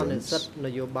conference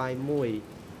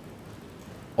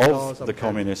of the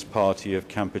Communist Party of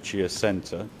Kampuchea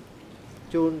Centre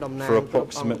for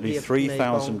approximately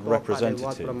 3,000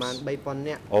 representatives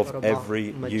of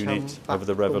every unit of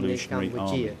the Revolutionary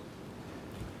Army.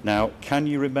 Now, can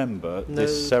you remember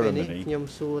this ceremony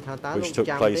which took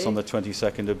place on the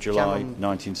 22nd of July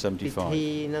 1975?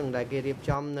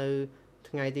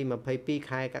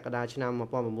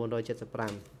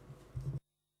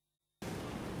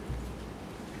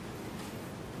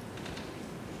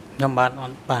ខ្ញុំបាទអ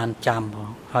ត់បានចាំផង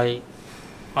ហើយ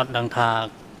អត់ដឹងថា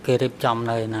គេរៀបចំ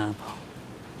នៅណាផង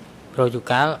ព្រោះយូ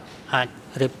កាលអាច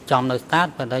រៀបចំនៅស្តាត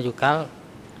ប៉ុន្តែយូកាល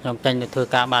ខ្ញុំចេញទៅធ្វើ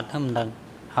ការបាត់ហ្នឹងមិនដឹង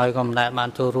ហើយក៏មិនដែលបាន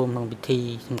ចូលរួមក្នុងពិធី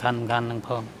សំខាន់ៗហ្នឹង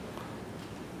ផង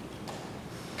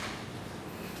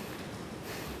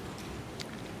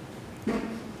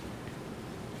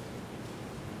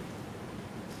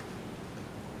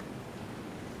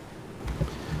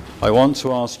I want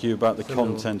to ask you about the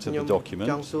content of the document,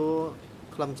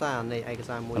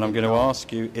 and I'm going to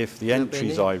ask you if the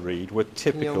entries I read were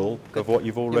typical of what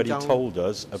you've already told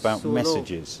us about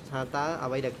messages.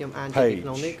 Page,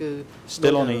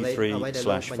 still on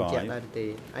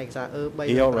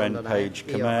E3/5, ERN page,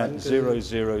 Khmer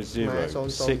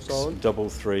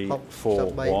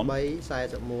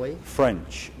 0006341,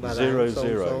 French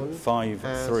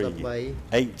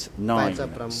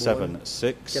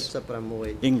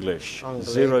 00538976, English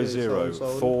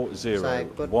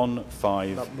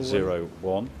 00401501,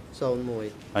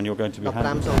 and you're going to be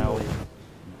handing out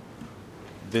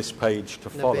this page to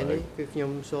follow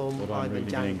what I'm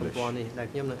reading in English.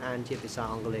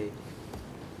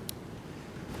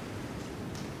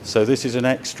 So this is an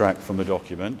extract from the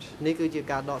document,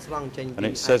 and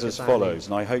it says as follows,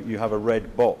 and I hope you have a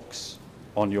red box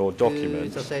on your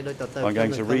document. I'm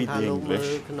going to read the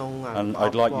English, and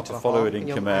I'd like you to follow it in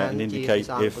Khmer and indicate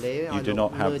if you do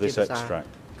not have this extract.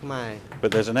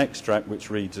 But there's an extract which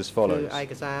reads as follows.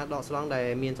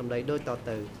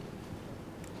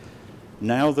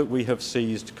 Now that we have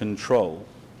seized control,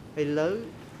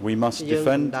 we must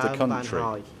defend the country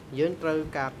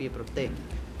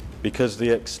because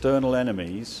the external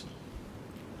enemies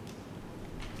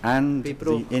and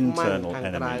the internal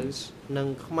enemies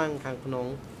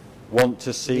want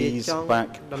to seize back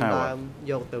power,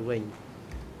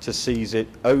 to seize it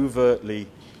overtly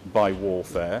by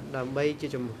warfare,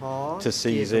 to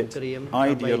seize it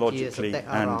ideologically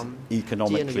and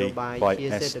economically by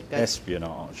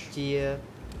espionage,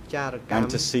 and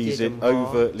to seize it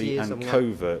overtly and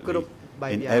covertly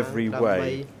in every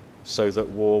way so that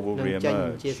war will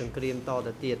re-emerge.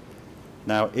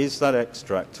 Now, is that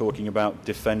extract talking about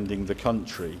defending the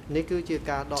country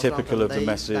typical of the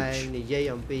message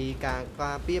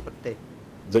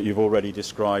that you've already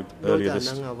described earlier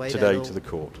today to the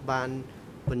court?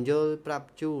 បញ្យល់ប្រាប់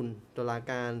ជូនតុលា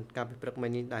ការកាលពីព្រឹកមិញ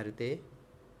នេះដែរឬទេ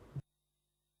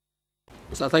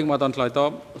សាស្ត្រីមកតន់ឆ្លើយត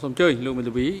បសូមអញ្ជើញលោកមេ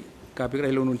ធាវីការពីក្តី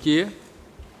លោកនួនជា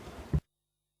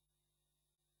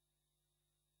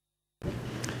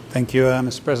Thank you,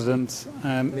 Mr. President.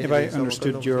 If I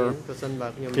understood your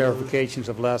clarifications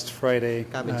of last Friday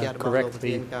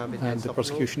correctly, the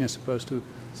prosecution is supposed to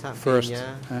first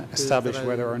establish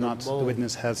whether or not the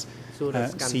witness has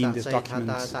seen this document,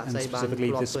 and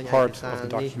specifically this part of the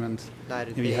document.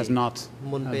 If he has not,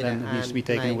 then it needs to be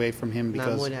taken away from him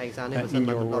because, in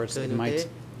your words, it might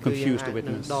confuse the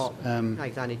witness.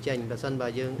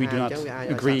 We do not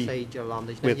agree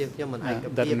with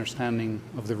that understanding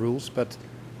of the rules, but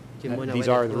these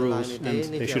are the rules and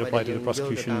they should apply to the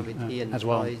prosecution as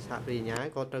well.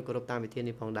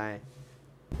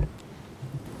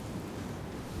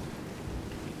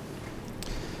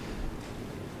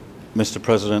 Mr.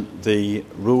 President, the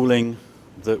ruling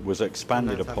that was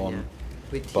expanded upon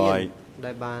by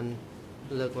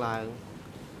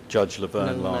Judge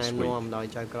Laverne last week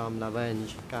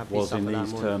was in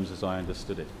these terms as I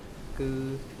understood it.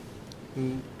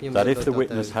 that if the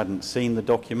witness hadn't seen the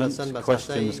document,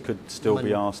 questions could still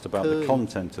be asked about the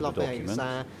content of the document,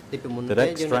 that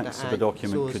extracts of the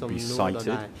document could be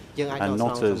cited, and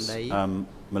not as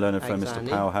my learned friend Mr.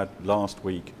 Powell had last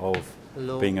week of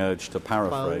being urged to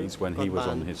paraphrase when he was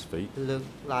on his feet. Can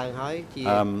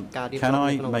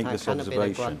I make this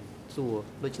observation?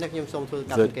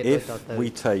 That if we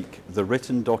take the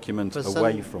written document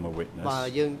away from a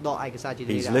witness,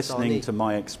 he's listening to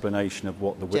my explanation of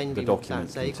what the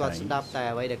document contains.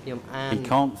 He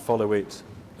can't follow it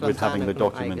with having the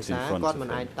document in front of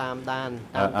him. And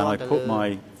I put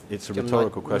it's a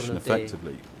rhetorical question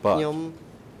effectively, but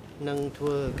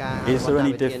is there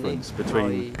any difference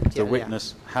between the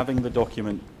witness having the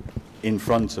document in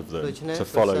front of them to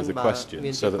follow the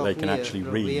question so that they can actually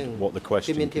read what the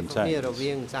question contains?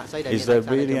 Is there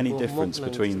really any difference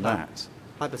between that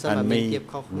and me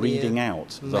reading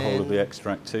out the whole of the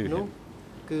extract to him?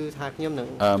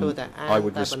 I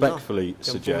would respectfully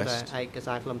suggest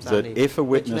that if a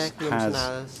witness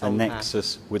has a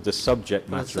nexus with the subject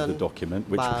matter of the document,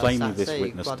 which plainly this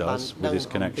witness does with his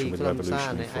connection with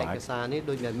revolutionary flag,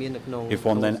 if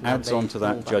one then adds on to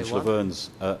that Judge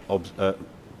Laverne's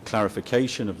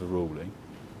clarification of the ruling,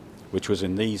 which was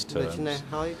in these terms,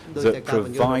 that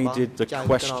provided the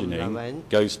questioning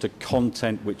goes to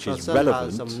content which is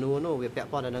relevant,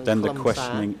 then the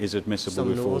questioning is admissible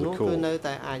before the court.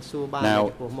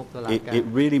 Now, it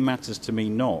really matters to me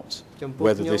not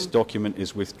whether this document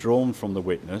is withdrawn from the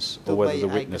witness or whether the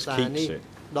witness keeps it.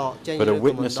 But a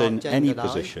witness in any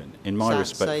position, in my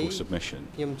respectful submission,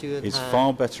 is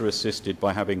far better assisted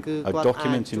by having a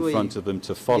document in front of them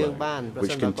to follow,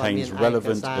 which contains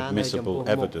relevant, admissible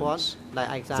evidence,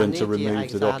 than to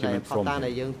remove the document from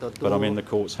him. But I'm in the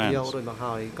court's hands.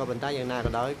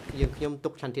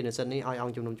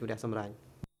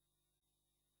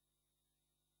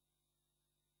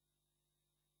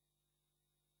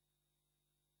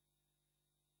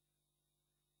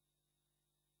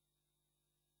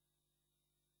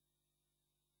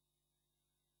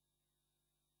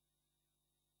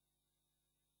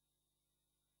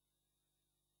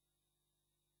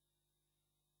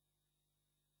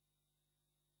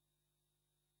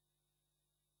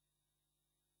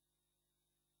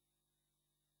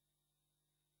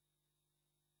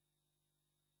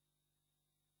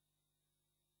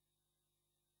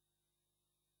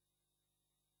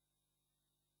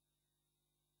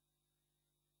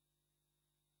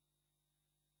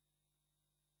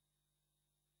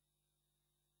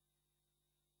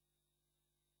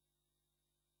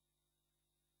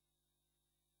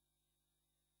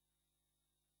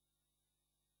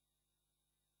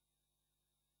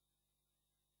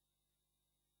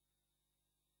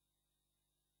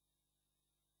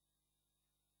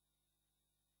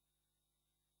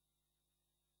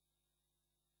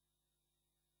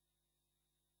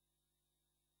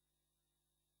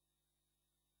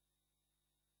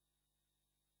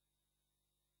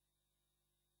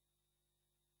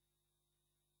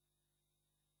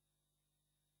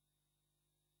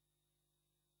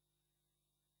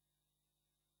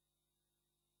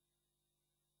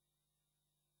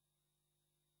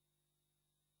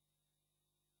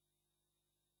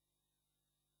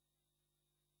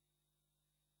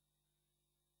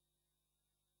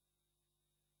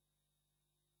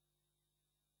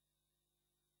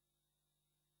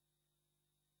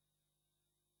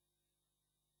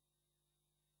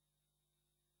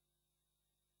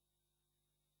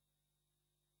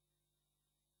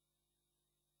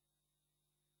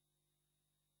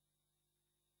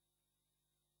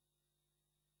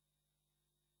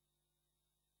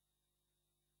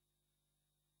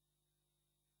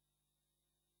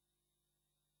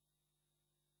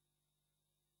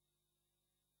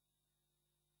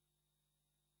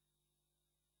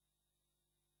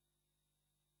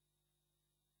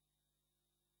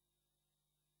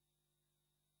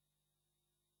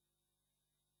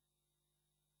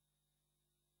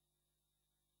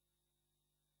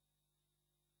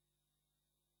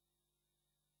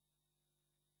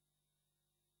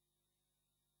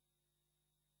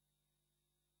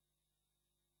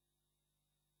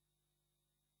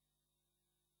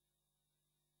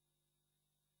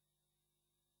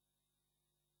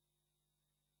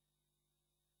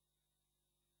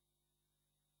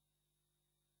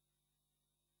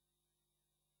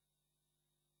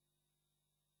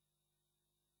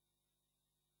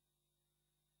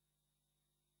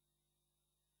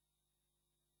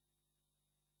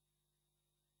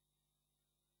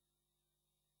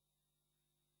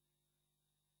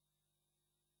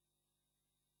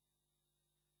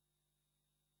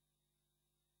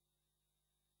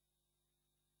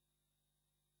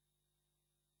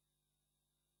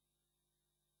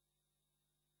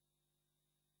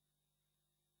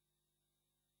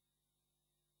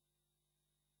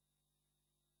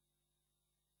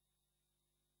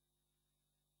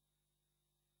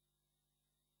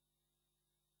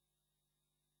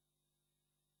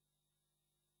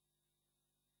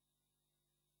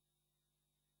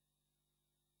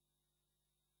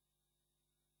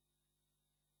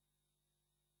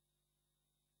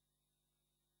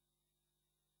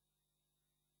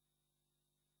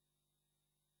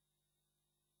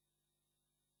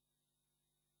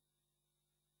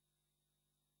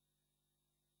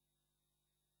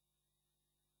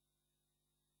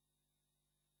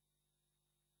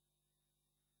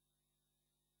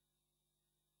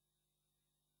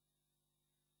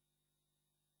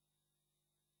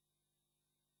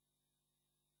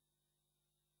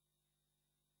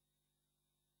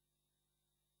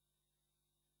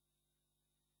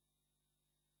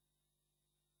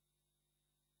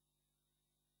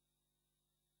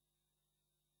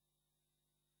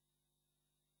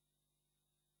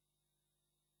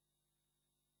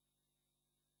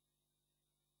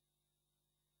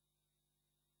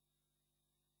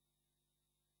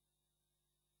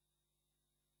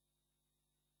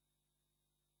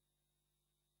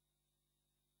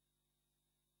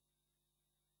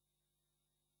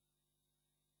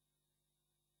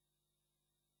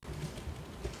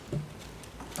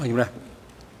 อยู่นะ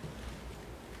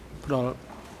เรา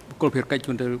กลุ่มเพียรไก่ช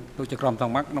นเตอร์เราจะกรอมต่าง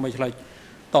มักนำไปใช้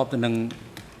ตอบตัวหนึ่ง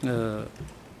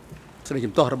แสดงจุ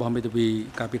ดต่อระบบไม่ต้องมี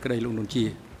การพิจารณาลงดนตรี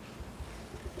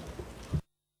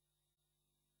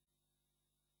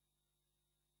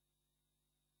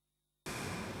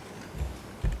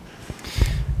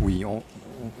Oui,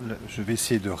 je vais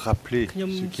essayer de rappeler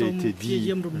ce qui a été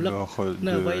dit lors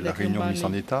de la réunion mise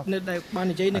en état,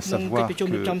 à savoir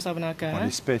qu'en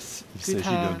l'espèce, il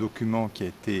s'agit d'un document qui a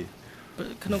été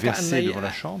versé devant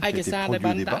la Chambre, qui a été produit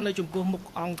au débat.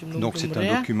 Donc c'est un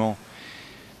document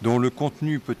dont le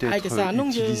contenu peut être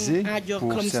utilisé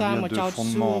pour servir de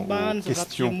fondement aux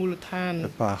questions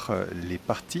par les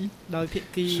partis.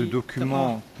 Ce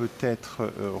document peut être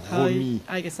remis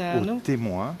aux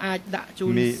témoins,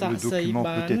 mais le document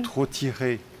peut être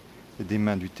retiré des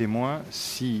mains du témoin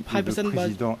si le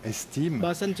président estime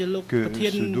que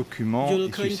ce document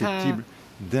est susceptible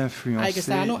d'influencer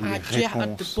les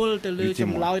réponses du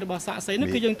témoin. Mais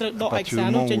à partir du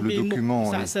moment où le document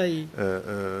est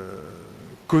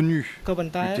connu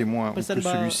du témoin ou que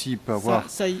celui-ci peut avoir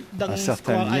un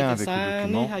certain lien avec le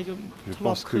document, je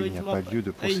pense qu'il n'y a pas lieu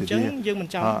de procéder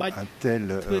à un tel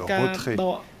retrait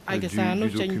du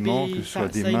document, que ce soit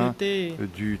des mains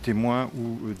du témoin ou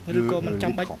de l'écran.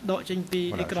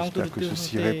 Voilà, j'espère que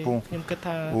ceci répond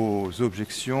aux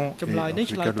objections et en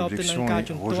tout cas l'objection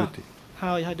est rejetée.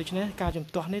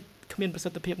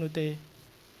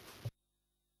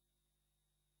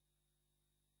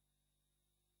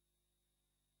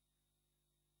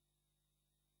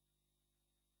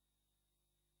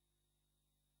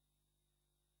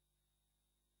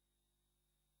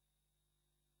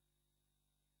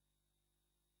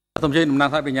 សូមជម្រាបដំណើរ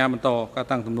ថាបញ្ញាបន្តការ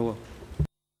តាំងសំណួរ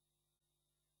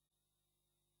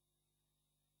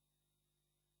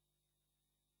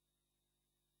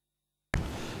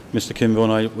Mr. Kimball,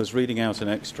 I was reading out an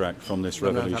extract from this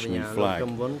revolutionary flag.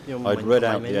 I'd read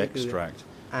out the extract.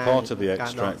 Part of the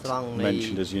extract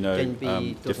mentioned, as you know,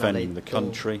 defending the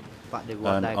country.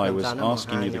 And I was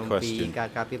asking you the question,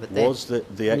 was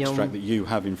the extract that you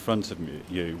have in front of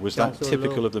you, was that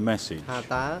typical of the message,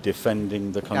 defending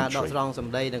the country?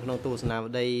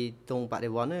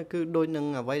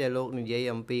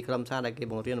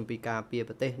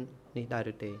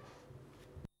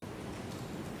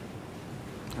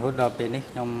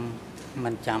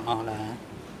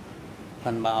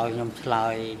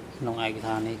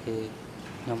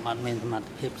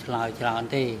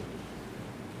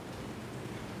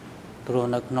 Pro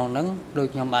nước nông nắng đôi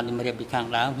khi bạn đi mệt bị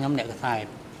khang đá nhóm nẹt cái sai,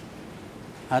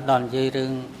 đòn dây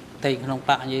rừng tây nông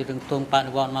bạc dây rừng tuông bạc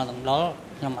vọt mà tầm đó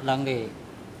nhóm bạn đang đi,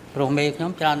 pro mê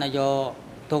nhóm cha này do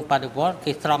tuông bạc vọt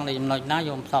cái strong này nói ná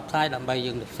dùng sọp sai làm bay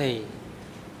dừng được xì,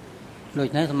 đôi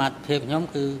khiสมาธิnhóm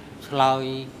คือลอย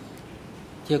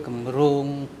เชื่อกับรุง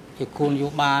เชื่อคุณยุ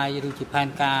บายหรือเชื่อแผน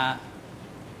การ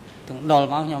ถึงดอล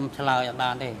มั้งnhómลอยอย่าง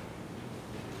นั้นได้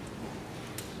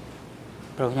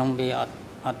pro nhóm bị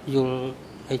อดอยู่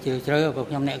ไอ้เชื้อเชื้อพวก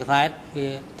ยมเนี่ยก็ใช้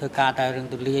เธอการแต่เรื่อง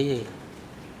ตุลีgì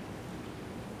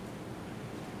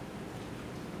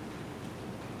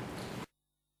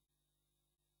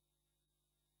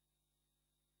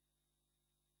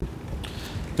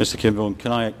Mr. Kimball,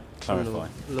 can I clarify?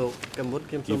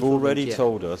 You've already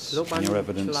told us in your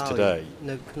evidence today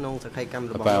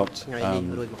about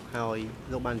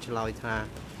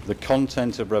the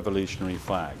content of revolutionary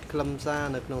flag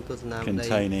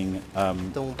containing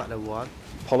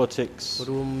politics,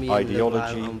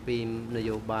 ideology,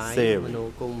 theory.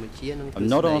 I'm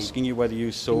not asking you whether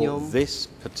you saw this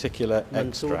particular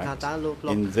extract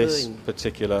in this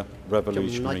particular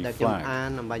revolutionary flag.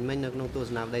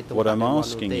 What I'm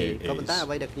asking you is,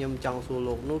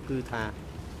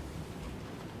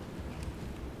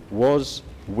 was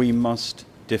we must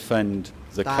defend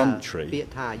the country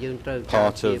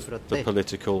part of the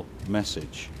political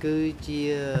message?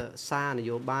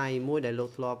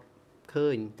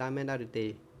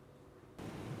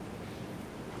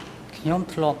 ខ្ញុំ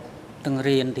ធ្លាប់ទាំង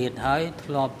រៀនទៀតហើយ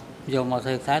ធ្លាប់យកមក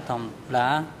សិក្សាធម្មតា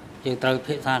យើងត្រូវ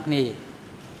ភាសាគ្នា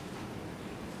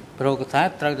ប្រូកសា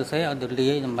ត្រូវទៅសេឲ្យទូលា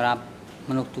យសម្រាប់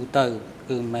មនុស្សទូទៅ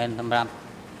គឺមិនមែនសម្រា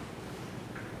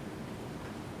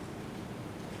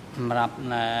ប់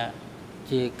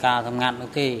ជាការសម្ងាត់នោះ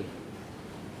ទេ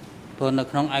ព្រោះនៅ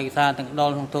ក្នុងឯកសារទាំងដល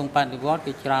ក្នុងទងបដិវត្ត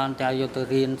គឺច្រើនតែយកទៅ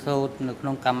រៀនសូត្រនៅក្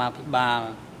នុងកម្មាភិបាល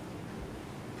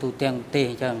ទូទាំងប្រទេស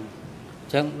អញ្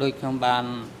ចឹងដូចខ្ញុំបាន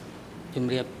ជំ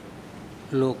រាប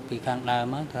លោកពីខាងដើម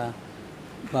មកថា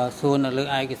បើសួរនៅលើ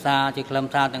ឯកសារជាខ្លឹម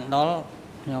សារទាំងដល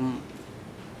ខ្ញុំ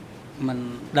មិន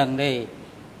ដឹងទេ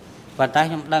ប៉ុន្តែ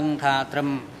ខ្ញុំដឹងថាត្រឹម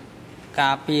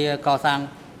ការពារកសាង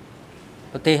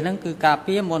ប្រទេសហ្នឹងគឺការ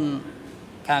ពារមុន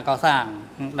ការកសាង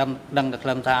ដឹងតែខ្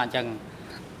លឹមសារអញ្ចឹង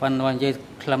ប៉ុន្តែនិយាយ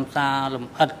ខ្លឹមសារល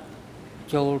ម្អិត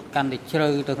ចូលកាន់តែជ្រៅ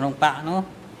ទៅក្នុងបកនោះ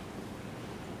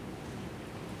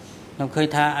ខ្ញុំឃើញ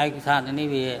ថាឯកសារនេះ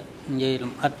វានិយាយល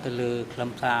ម្អិតទៅលើខ្លឹម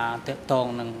សារតាក់ទង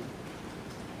នឹ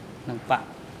ងបក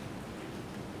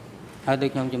ហើយដូច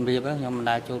ខ្ញុំជម្រាបខ្ញុំមិន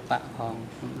ដែលចូលបកផង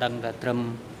ខ្ញុំដឹងតែត្រឹម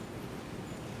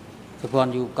ប្រព័ន្ធ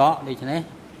យូកកដូច្នេះ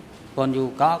ប្រព័ន្ធយូ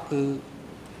កកគឺ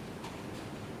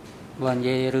បើនិ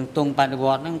យាយរឿងទងបដិវ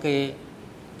ត្តហ្នឹងគេ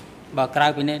បើក្រៅ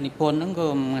ពីនិពន្ធហ្នឹងក៏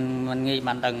មិនងាយ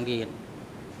បានដឹងទៀត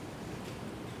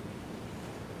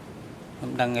ខ្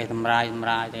ញុំដឹងឯសម្រាយ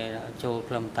តែចូល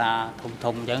ខ្លឹមតា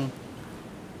ធំអញ្ចឹង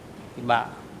ពិបាក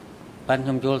ប៉ុន្តែខ្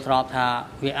ញុំយល់ស្របថា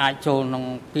វាអាចចូលក្នុង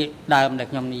ពាក្យដើមដែល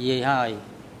ខ្ញុំនិយាយហើយ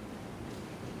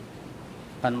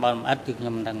ប៉ុន្តែបើមិនអិតគឺខ្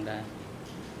ញុំមិនដឹងដែរ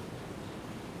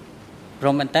ព្រ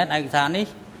មមែនតើឯកសារនេះ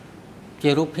ជា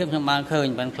រូបភាពខ្ញុំបានឃើញ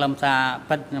ប៉ុន្តែខ្លឹមសារ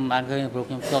ពិតខ្ញុំបានឃើញព្រោះ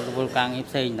ខ្ញុំចូលទៅការងារ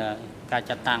ផ្សេងដែរការ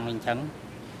ចាត់តាំងវិញអញ្ចឹង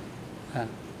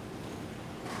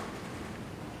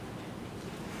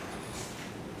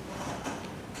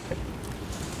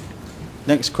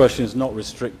Next question is not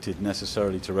restricted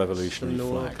necessarily to revolutionary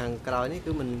flag,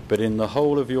 but in the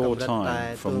whole of your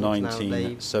time from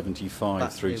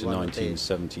 1975 through to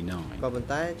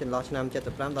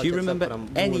 1979, do you remember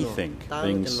anything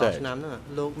being said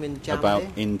about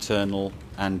internal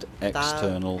and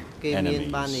external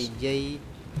enemies?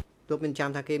 លោកមានចាំ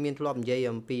ថាគេមានធ្លាប់និយាយ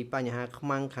អំពីបញ្ហាខ្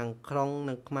មាំងខាងក្នុង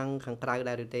និងខ្មាំងខាងក្រៅ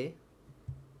ដែរឬទេ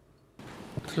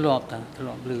ធ្លាប់ឮដែ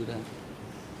រ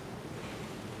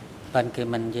បានគេ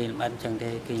មិននិយាយលម្អិតចឹងទេ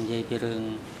គេនិយាយពីរឿង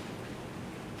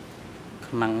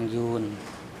ខ្មាំងយួន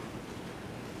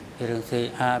ពីរឿង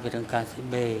CA ពីរឿង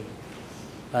KCB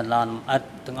បានឡំលម្អិត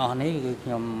ទាំងអស់នេះគឺខ្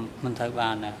ញុំមិនត្រូវបា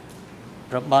នដែរ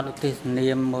របបឧទ្ទិសនា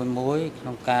មមួយក្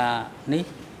នុងការនេះ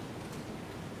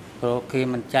ព្រោះគេ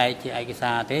មិនចែកជាឯក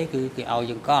សារទេគឺគេឲ្យ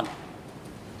យើងកត់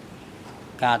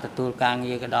ការទទួលការ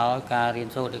ងារក៏ដោយការរៀន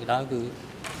សូត្រក៏ដោយគឺ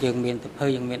យើងមានទៅភ័យ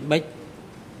យើងមានបិច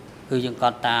គឺយើងក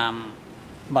ត់តាម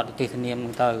បទឧទ្ទិសនាមហ្នឹ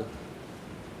ងទៅ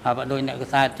ហើយបើដូចអ្នកក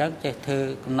សែតអញ្ចឹងចេះធ្វើ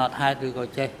កំណត់ហេតុឬក៏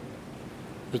ចេះ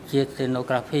វិជា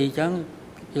stenography អញ្ចឹង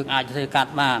យើងអាចធ្វើកា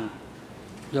ត់បាន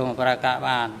យកមកប្រើការ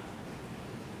បាន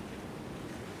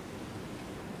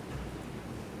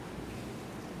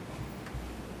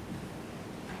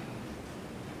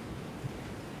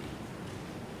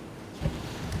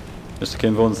Mr.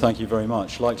 Kimvorn, thank you very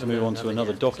much. I'd like to move on to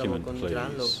another document, please.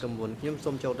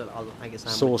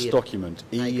 Source document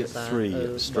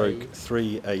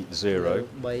E3/380,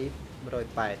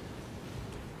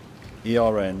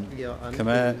 ERN,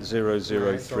 Khmer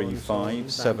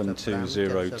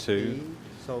 00357202,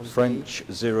 French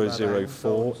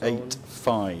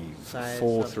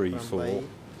 004854434.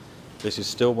 This is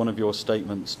still one of your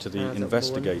statements to the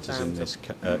investigators in this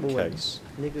case.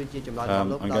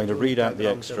 I'm going to read out the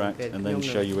extract and then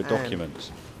show you a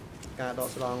document.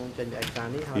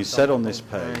 You said on this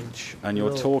page, and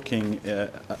you're talking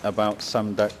about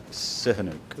Samdak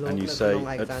Sihanouk, and you say,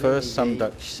 at first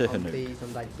Samdak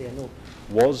Sihanouk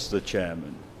was the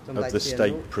chairman of the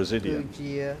state presidium.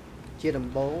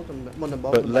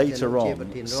 But later on,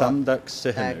 Samdak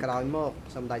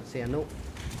Sihanouk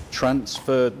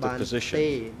transferred the position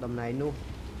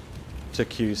to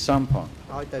Q Sampon.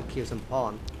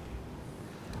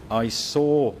 I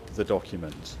saw the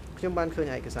document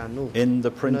in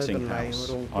the printing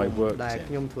house I worked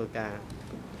in.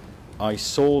 I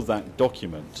saw that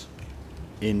document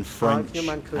in French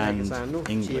and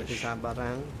English.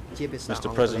 Mr.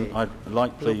 President, I'd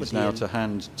like please now to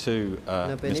hand to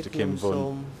Mr.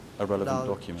 Kimvorn a relevant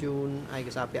document.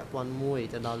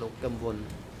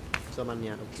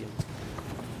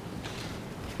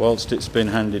 Whilst it's been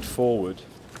handed forward,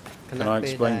 can I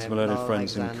explain to my learned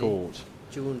friends in court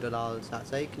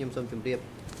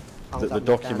that the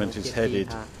document is headed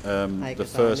the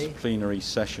first plenary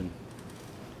session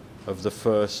of the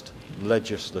first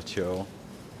legislature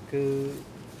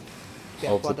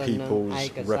of the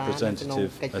People's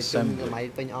Representative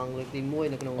Assembly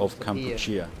of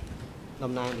Cambodia.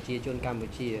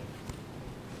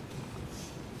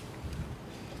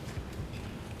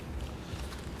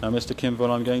 Now, Mr.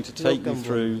 Kimvorn, I'm going to take you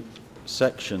through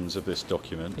sections of this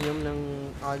document, and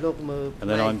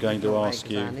then I'm going to ask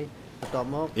you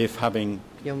if, having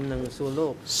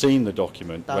seen the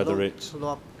document, whether it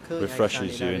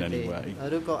refreshes you in any way.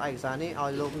 The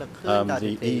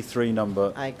E3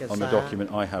 number on the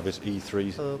document I have is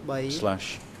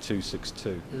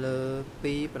E3/262.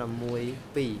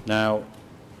 Now,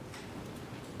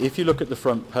 if you look at the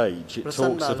front page, it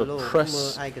talks of a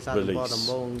press release.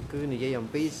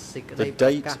 The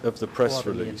date of the press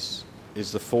release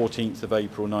is the 14th of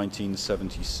April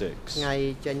 1976.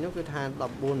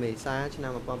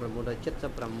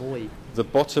 The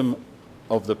bottom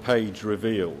of the page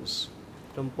reveals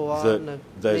that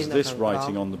there's this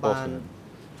writing on the bottom: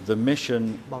 the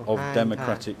mission of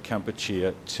Democratic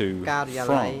Kampuchea to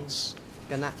France.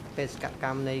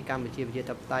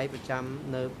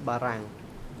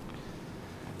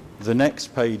 The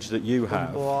next page that you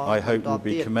have, I hope, will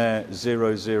be Khmer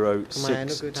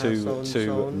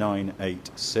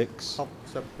 00622986,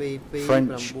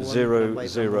 French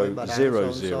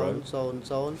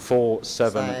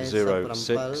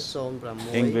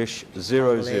 00004706, English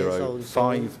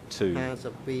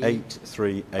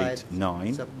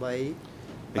 00528389.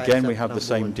 Again, we have the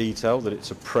same detail, that it's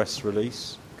a press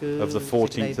release of the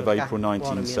 14th of April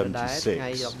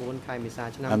 1976.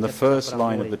 And the first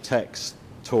line of the text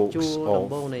talks of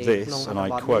this, and I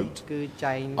quote,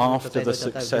 after the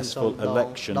successful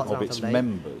election of its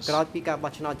members on the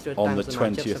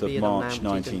 20th of March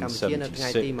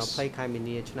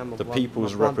 1976, the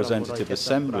People's Representative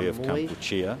Assembly of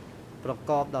Kampuchea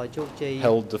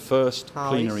held the first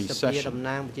plenary session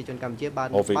of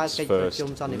its first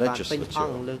legislature.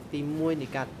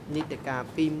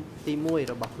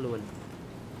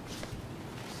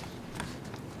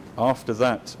 After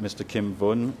that, Mr. Kim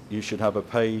Bun, you should have a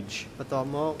page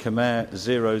Khmer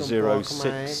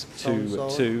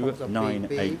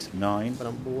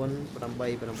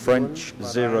 00622989, French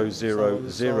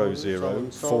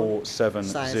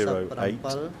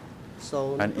 00004708,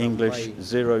 and English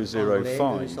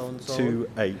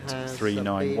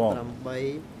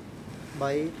 00528391.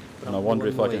 And I wonder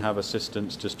if I can have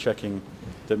assistance just checking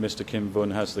that Mr. Kim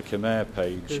Bun has the Khmer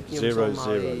page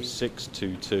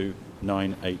 00622989.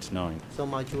 សូ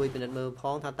មឲ្យជួយពិនិត្យមើលផ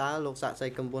ងថាតើលោកសាក់សី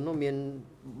កំពុននោះមាន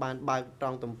បានបើកត្រ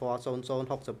ង់ទំព័រ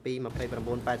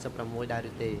00622986ដែរ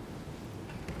ឬទេ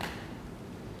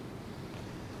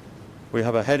We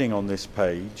have a heading on this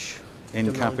page in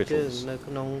capitals: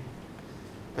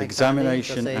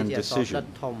 Examination and Decision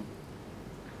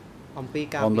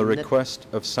on the request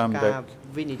of Samdech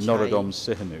Norodom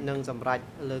Sihanouk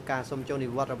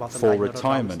for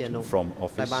retirement from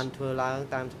office,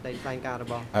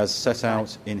 as set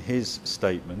out in his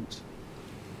statement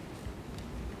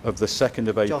of the 2nd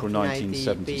of April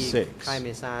 1976,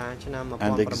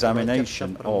 and examination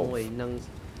of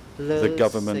the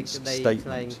government's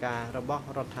statement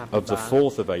of the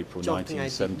 4th of April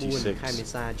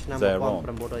 1976 thereon.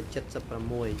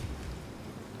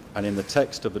 And in the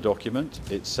text of the document,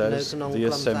 it says the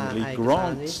Assembly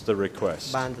grants the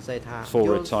request for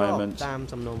retirement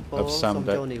of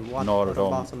Samdech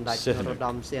Norodom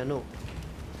Sihanouk.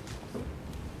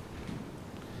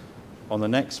 On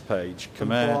the next page,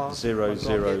 Khmer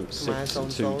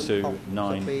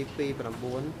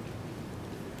 006229.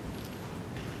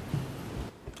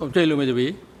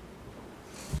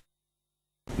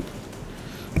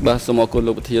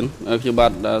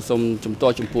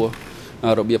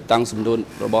របៀបតាំងសំណួរ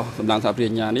របស់តំណាងសហប្រ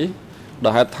ញ្ញានេះដោ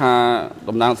យហេតុថា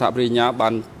តំណាងសហប្រញ្ញាបា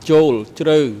នចូលជ្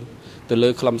រៅទៅលើ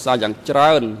ខ្លឹមសារយ៉ាងច្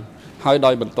រើនហើយ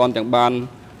ដោយបន្តទាំងបាន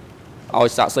ឲ្យ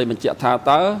សាក្សីបញ្ជាក់ថា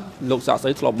តើលោកសាក្សី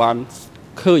ធ្លាប់បាន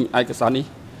ឃើញឯកសារនេះ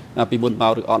ពីមុនម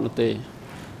កឬអត់នោះទេ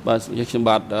បាទខ្ញុំ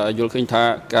បាទយល់ឃើញថា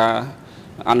ការ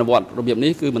អនុវត្តរបៀប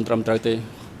នេះគឺមិនត្រឹមត្រូវទេ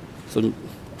សូម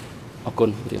អរគុ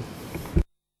ណទៀត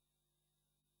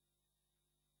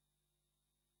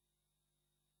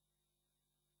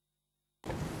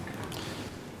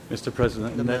Mr.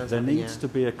 President, there needs to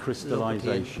be a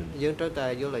crystallization,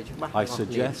 I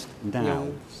suggest now,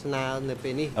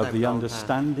 of the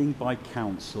understanding by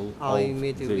Council of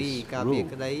this rule.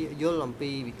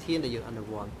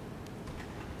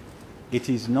 It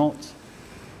is not,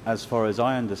 as far as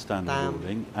I understand the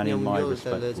ruling, and in my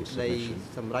respectful submission,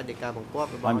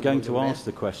 I'm going to ask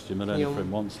the question Millennium Friend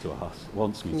wants me to ask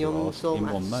in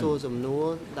one moment.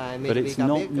 But it's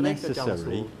not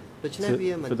necessary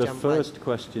for the first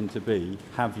question to be,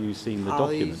 have you seen the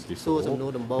document before?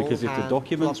 Because if the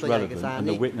document's relevant and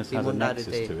the witness has an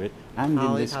access to it, and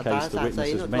in this case the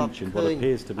witness has mentioned what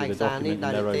appears to be the document in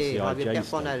their OCIJ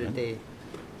statement,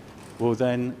 well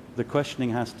then the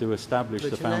questioning has to establish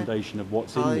the foundation of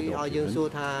what's in the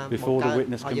document before the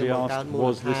witness can be asked,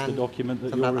 was this the document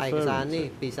that you're referring to?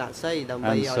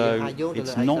 And so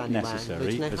it's not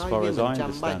necessary, as far as I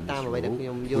understand this rule,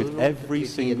 with every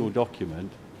single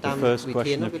document, the first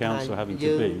question of Council having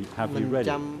to be, have you read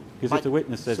it? Because if the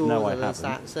witness says, no, I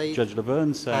haven't, Judge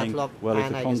Laverne saying, well, if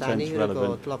the content's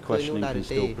relevant, questioning can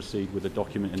still proceed with the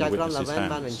document in the witness's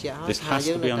hands. This has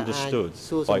to be understood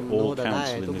by all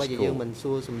counsel in this court.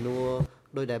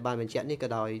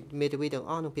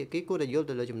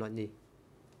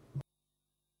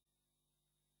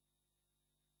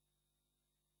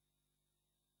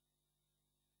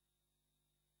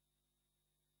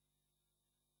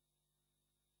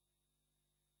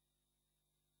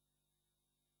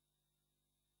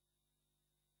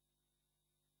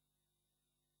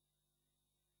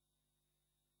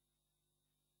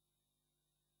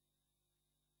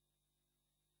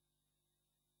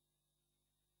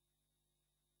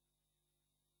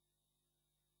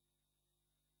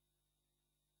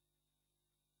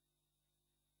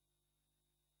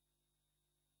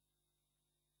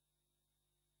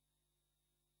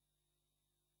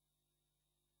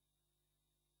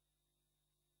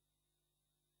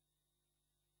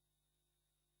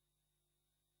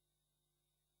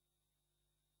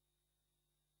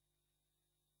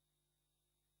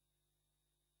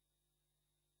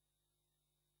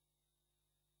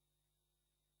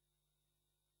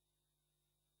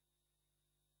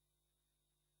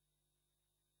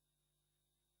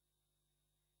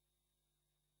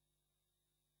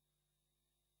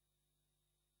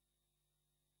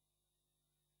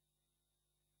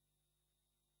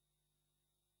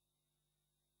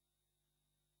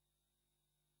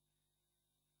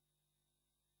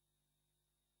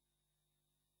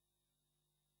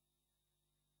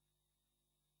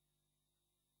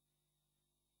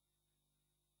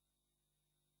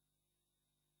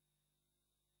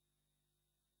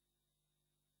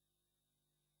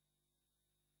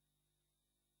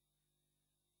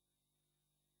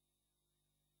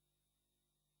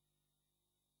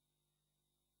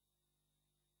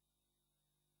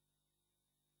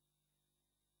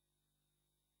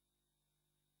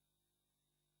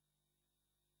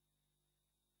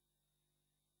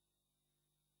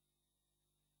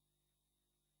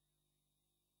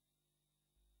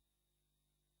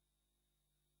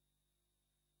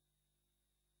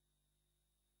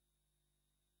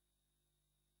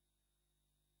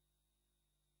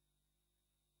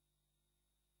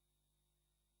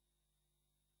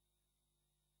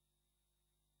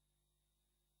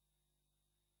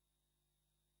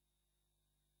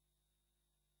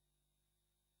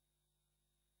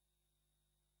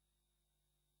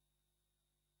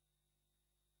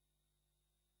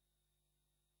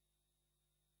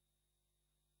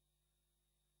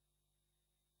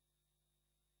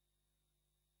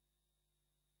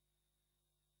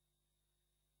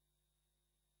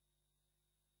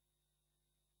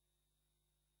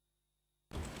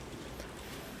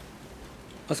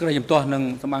 សេចក្តីជំទាស់នឹង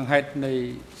សម្បាំងហេតុនៃ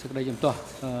សេចក្តីជំទាស់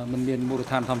មិនមានមូល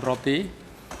ដ្ឋានធម្មប្រពទេ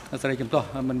សេចក្តីជំទាស់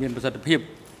មិនមានប្រសិទ្ធភាព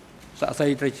សាក់សី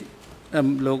ត្រូវ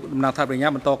លោកដំណាងថាបញ្ញា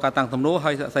បន្តការតាំងសំណួរ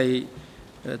ហើយសាក់សី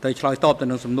ទៅឆ្លើយតបទៅ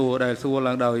នឹងសំណួរដែលសួរ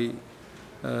ឡើងដោយ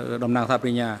ដំណាងថាប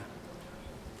ញ្ញា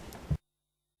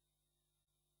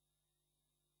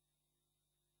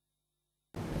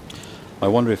I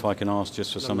wonder if I can ask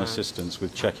just for some assistance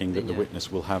with checking that the witness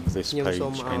will have this page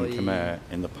in Khmer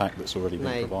in the pack that's already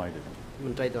been provided.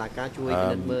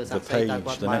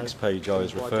 The next page I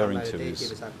was referring to is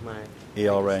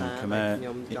ERN Khmer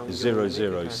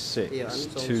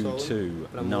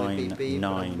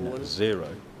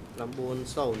 006222990,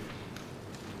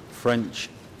 French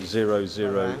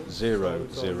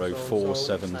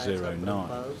 000047009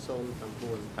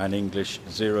 and English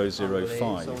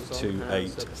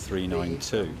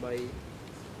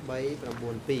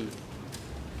 0052832.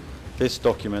 This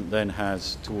document then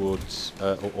has towards,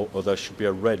 or there should be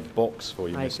a red box for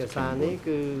you, Mr.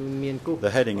 Kimball.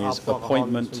 The heading is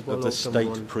Appointment of the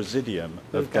State Presidium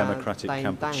of Democratic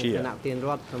Kampuchea.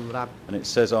 And it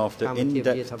says after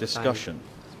in-depth discussion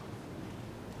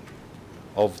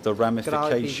of the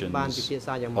ramifications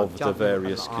of the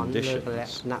various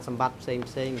conditions,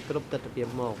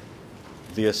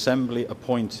 the Assembly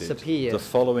appointed the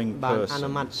following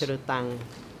persons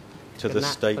to the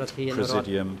State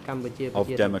Presidium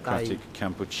of Democratic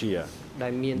Kampuchea.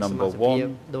 Number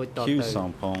 1, Khieu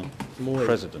Sampong,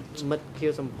 President.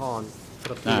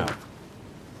 Now,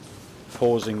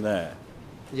 pausing there.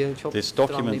 This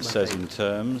document says in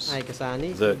terms that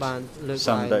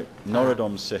Samdech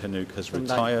Norodom Sihanouk has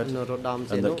retired and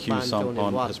that Khieu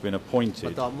Sampong has been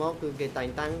appointed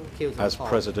as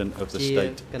President of the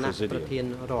State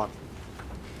Presidium.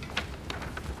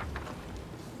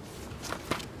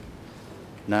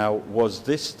 Now, was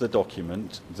this the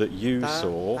document that you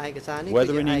saw,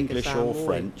 whether in English or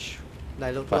French,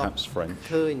 perhaps French,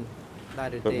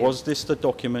 but was this the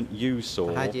document you saw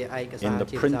in the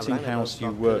printing house you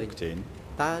worked in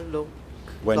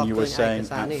when you were saying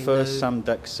at first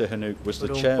Samdech Sihanouk was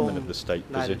the chairman of the State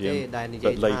Presidium,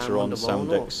 but later on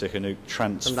Samdech Sihanouk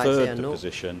transferred the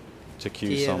position to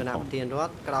Khieu Sampong?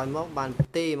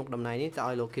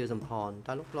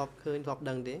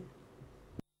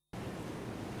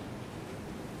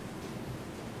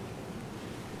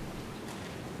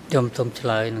 Trong thông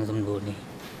lại năng dùng đồ này,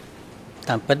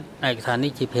 tạm bất ai cái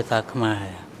này chỉ phải ta không ai,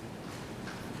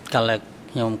 cả là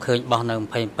nhom khơi bao năng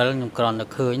phải bớt nhom còn được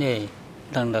khơi này,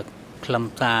 đang được làm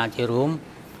ta chỉ rúm,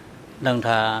 đang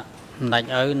thà đánh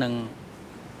ở năng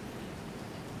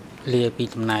lia bị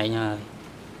tầm này nha,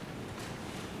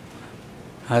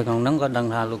 hai còn nắng có đang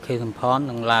thà lục khi thầm phón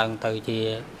đang làm từ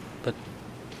chỉ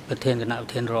bật thiên cái nào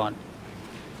thiên rọn.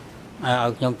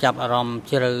 ខ្ញុំចាប់អារម្មណ៍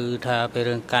ជ្រៅថាពេល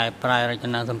រឿងកែប្រែរច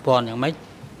នាសម្ព័ន្ធយ៉ាងម៉េច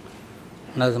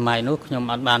នៅសម័យនោះខ្ញុំ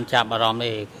អត់បានចាប់អារម្មណ៍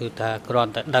ទេគឺថាគ្រា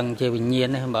ន់តែដឹងជាវិញ្ញាណ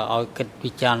ទេបើឲ្យគិតពិ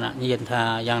ចារណាញាណថា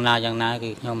យ៉ាងណាគឺ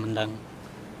ខ្ញុំមិនដឹង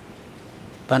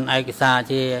ប៉ុន្តែឯកសារ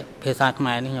ជាភាសាខ្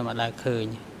មែរនេះខ្ញុំអត់ដែលឃើញ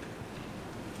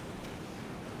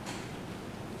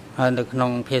ហើយនៅក្នុ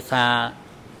ងភាសា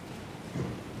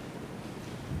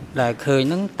ដែលឃើញ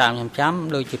ហ្នឹងតាមខ្ញុំចាំ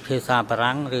ដូចជាភាសាបា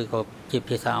រាំងឬក៏ជា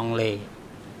ភាសាអង់គ្លេស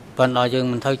ប៉ុន្តែយើង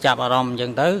មិនត្រូវចាប់អារម្មណ៍អញ្ចឹ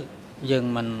ងទៅយើង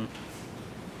មិន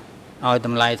ឲ្យត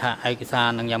ម្លៃថាឯកសារ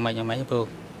នឹងយ៉ាងម៉េចព្រោះ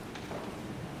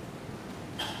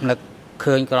នឹក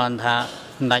ឃើញគ្រាន់ថា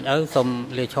សម្ដេចឪសូម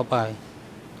លាឈប់ហើយ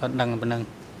គាត់ដឹងប៉ុណ្ណឹង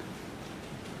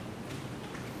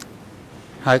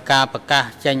ហើយការប្រកាស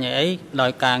ចេញអីដោ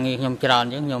យការងារខ្ញុំច្រើនអ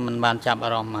ញ្ចឹងខ្ញុំមិនបានចាប់អា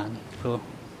រម្មណ៍បានព្រោះ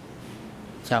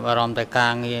ចាប់អារម្មណ៍តែកា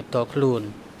រងារផ្ទាល់ខ្លួន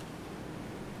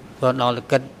ព្រោះដល់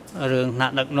គិតរឿងថ្នា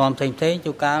ក់ដឹកនាំផ្សេង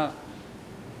ជួនកាល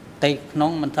តែក្នុ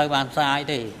ងមិនត្រូវបានផ្សាយ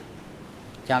ទេ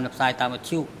ចាំតែផ្សាយតាមវិទ្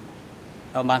យុ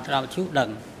ដល់បានស្ដាប់វិទ្យុដឹង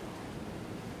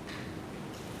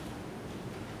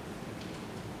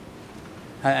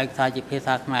ហើយឯកសារជាភា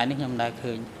សាខ្មែរនេះខ្ញុំដែរ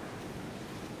ឃើញ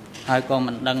ហើយក៏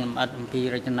មិនដឹងលម្អិតអំពី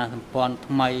រចនាសម្ព័ន្ធ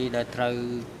ថ្មីដែលត្រូវ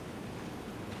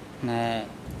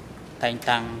តែង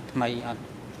តាំងថ្មីអត់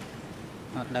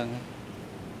ដឹង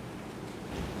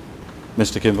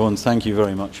Mr. Kimborn, thank you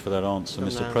very much for that answer.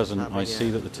 Mr. President, I see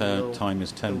that the time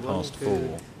is 10 past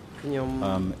 4.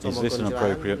 Is this an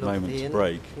appropriate moment to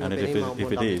break? And if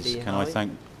it is, can I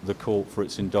thank the court for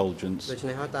its indulgence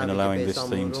in allowing this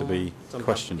theme to be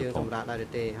questioned upon?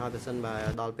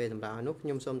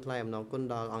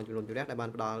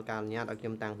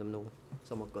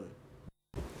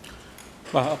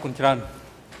 Well,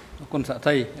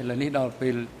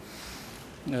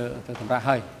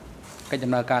 កិច្ច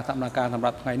ដំណើរការសម្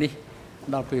រាប់ថ្ងៃនេះ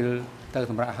ដល់ពេលទៅ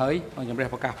សម្រាប់ហើយខ្ញុំរះ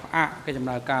ប្រកាសផ្អាកកិច្ចដំ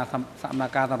ណើរការស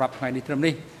ម្រាប់ថ្ងៃនេះត្រឹម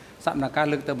នេះសកម្មភាព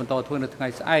លើកទៅបន្តធ្វើនៅថ្ងៃ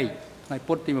ស្អែក ថ្ងៃ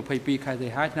ពុធទី22ខែសី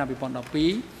ហាឆ្នាំ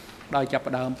2012ដោយចាប់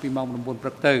ផ្ដើមពីម៉ោង 9 ព្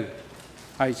រឹកទៅ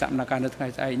ហើយសកម្មភាពនៅថ្ងៃ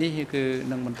ស្អែកនេះគឺ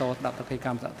នឹងបន្តស្ដាប់សកម្មក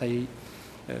ម្មសតិ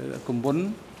គុំបុន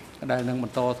ដែលនឹងប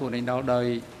ន្តធ្វើដេញដោលដោយ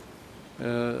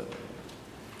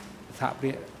សហព្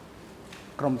រា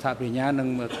ក្រមសហប្រញ្ញានិង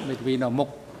មេធាវីនៅមុខ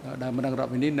ដែលមិនដឹងរដ្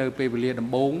ឋវិនិច្ឆ័យនៅពេលវេលាដំ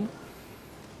បូង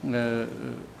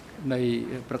នៃ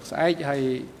ព្រឹកស្អែកហើយ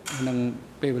នឹង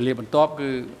ពេលវេលាបន្ទាប់គឺ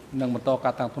នឹងបន្តកា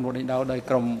រតាំងខ្លួនដេញដោលដោយ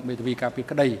ក្រមមេធាវីការពារ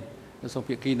ក្តីសូម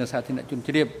ភាគីនៅសាធារណជន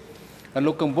ជ្រាប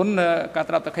លោកកុំពុនការ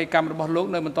ស្ដាប់សកម្មកម្មរបស់លោក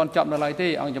នៅមិនទាន់ចប់នៅឡើយទេ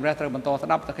អង្គជំរះត្រូវបន្តស្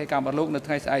ដាប់សកម្មកម្មរបស់លោកនៅ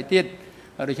ថ្ងៃស្អែកទៀត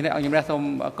ដូច្នេះអង្គជំរះសូម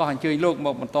កោះអញ្ជើញលោកម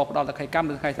កបន្តផ្ដល់សកម្មកម្ម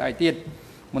នៅថ្ងៃស្អែកទៀត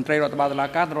មន្ត្រីរដ្ឋបាលតុលា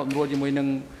ការរដ្ឋរួលជាមួយនឹង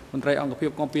មន្ត្រីអង្គភាព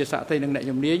គំពីសាកសីនិងអ្នក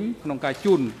ជំនាញក្នុងការ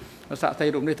ជូនសាកសី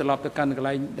រូបនេះត្រឡប់ទៅកាន់កន្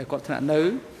លែងដែលគាត់ស្នាក់នៅ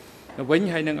វិញ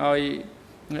ហើយនឹងឲ្យ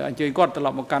អញ្ជើញគាត់ត្រឡ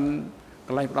ប់មកកាន់ក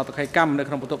ន្លែងផ្ដល់សកម្មនៅ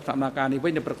ក្នុងបន្ទប់សកម្មភាពនេះវិ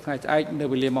ញនៅព្រឹកថ្ងៃស្អែកនៅ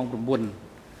វេលាម៉ោង 9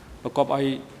 ប្រកបឲ្យ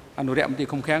អនុរិយមន្ត្រី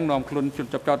ឃុំឃាំងនាំខ្លួនជន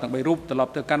ចាប់ចោតទាំង3រូបត្រឡ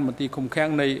ប់ទៅកាន់មន្ទីរឃុំឃាំង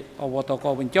នៃអវតក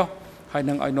វិញចុះហើយ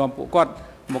នឹងឲ្យនាំពួកគាត់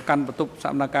មកកាន់បន្ទប់ស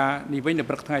កម្មភាពនេះវិញនៅ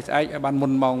ព្រឹកថ្ងៃស្អែកឲ្យបានមុ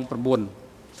នម៉ោង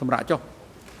 9 សម្រាប់ចុះ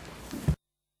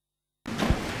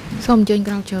សូមអញ្ជើញ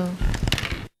ក្រោកឈរ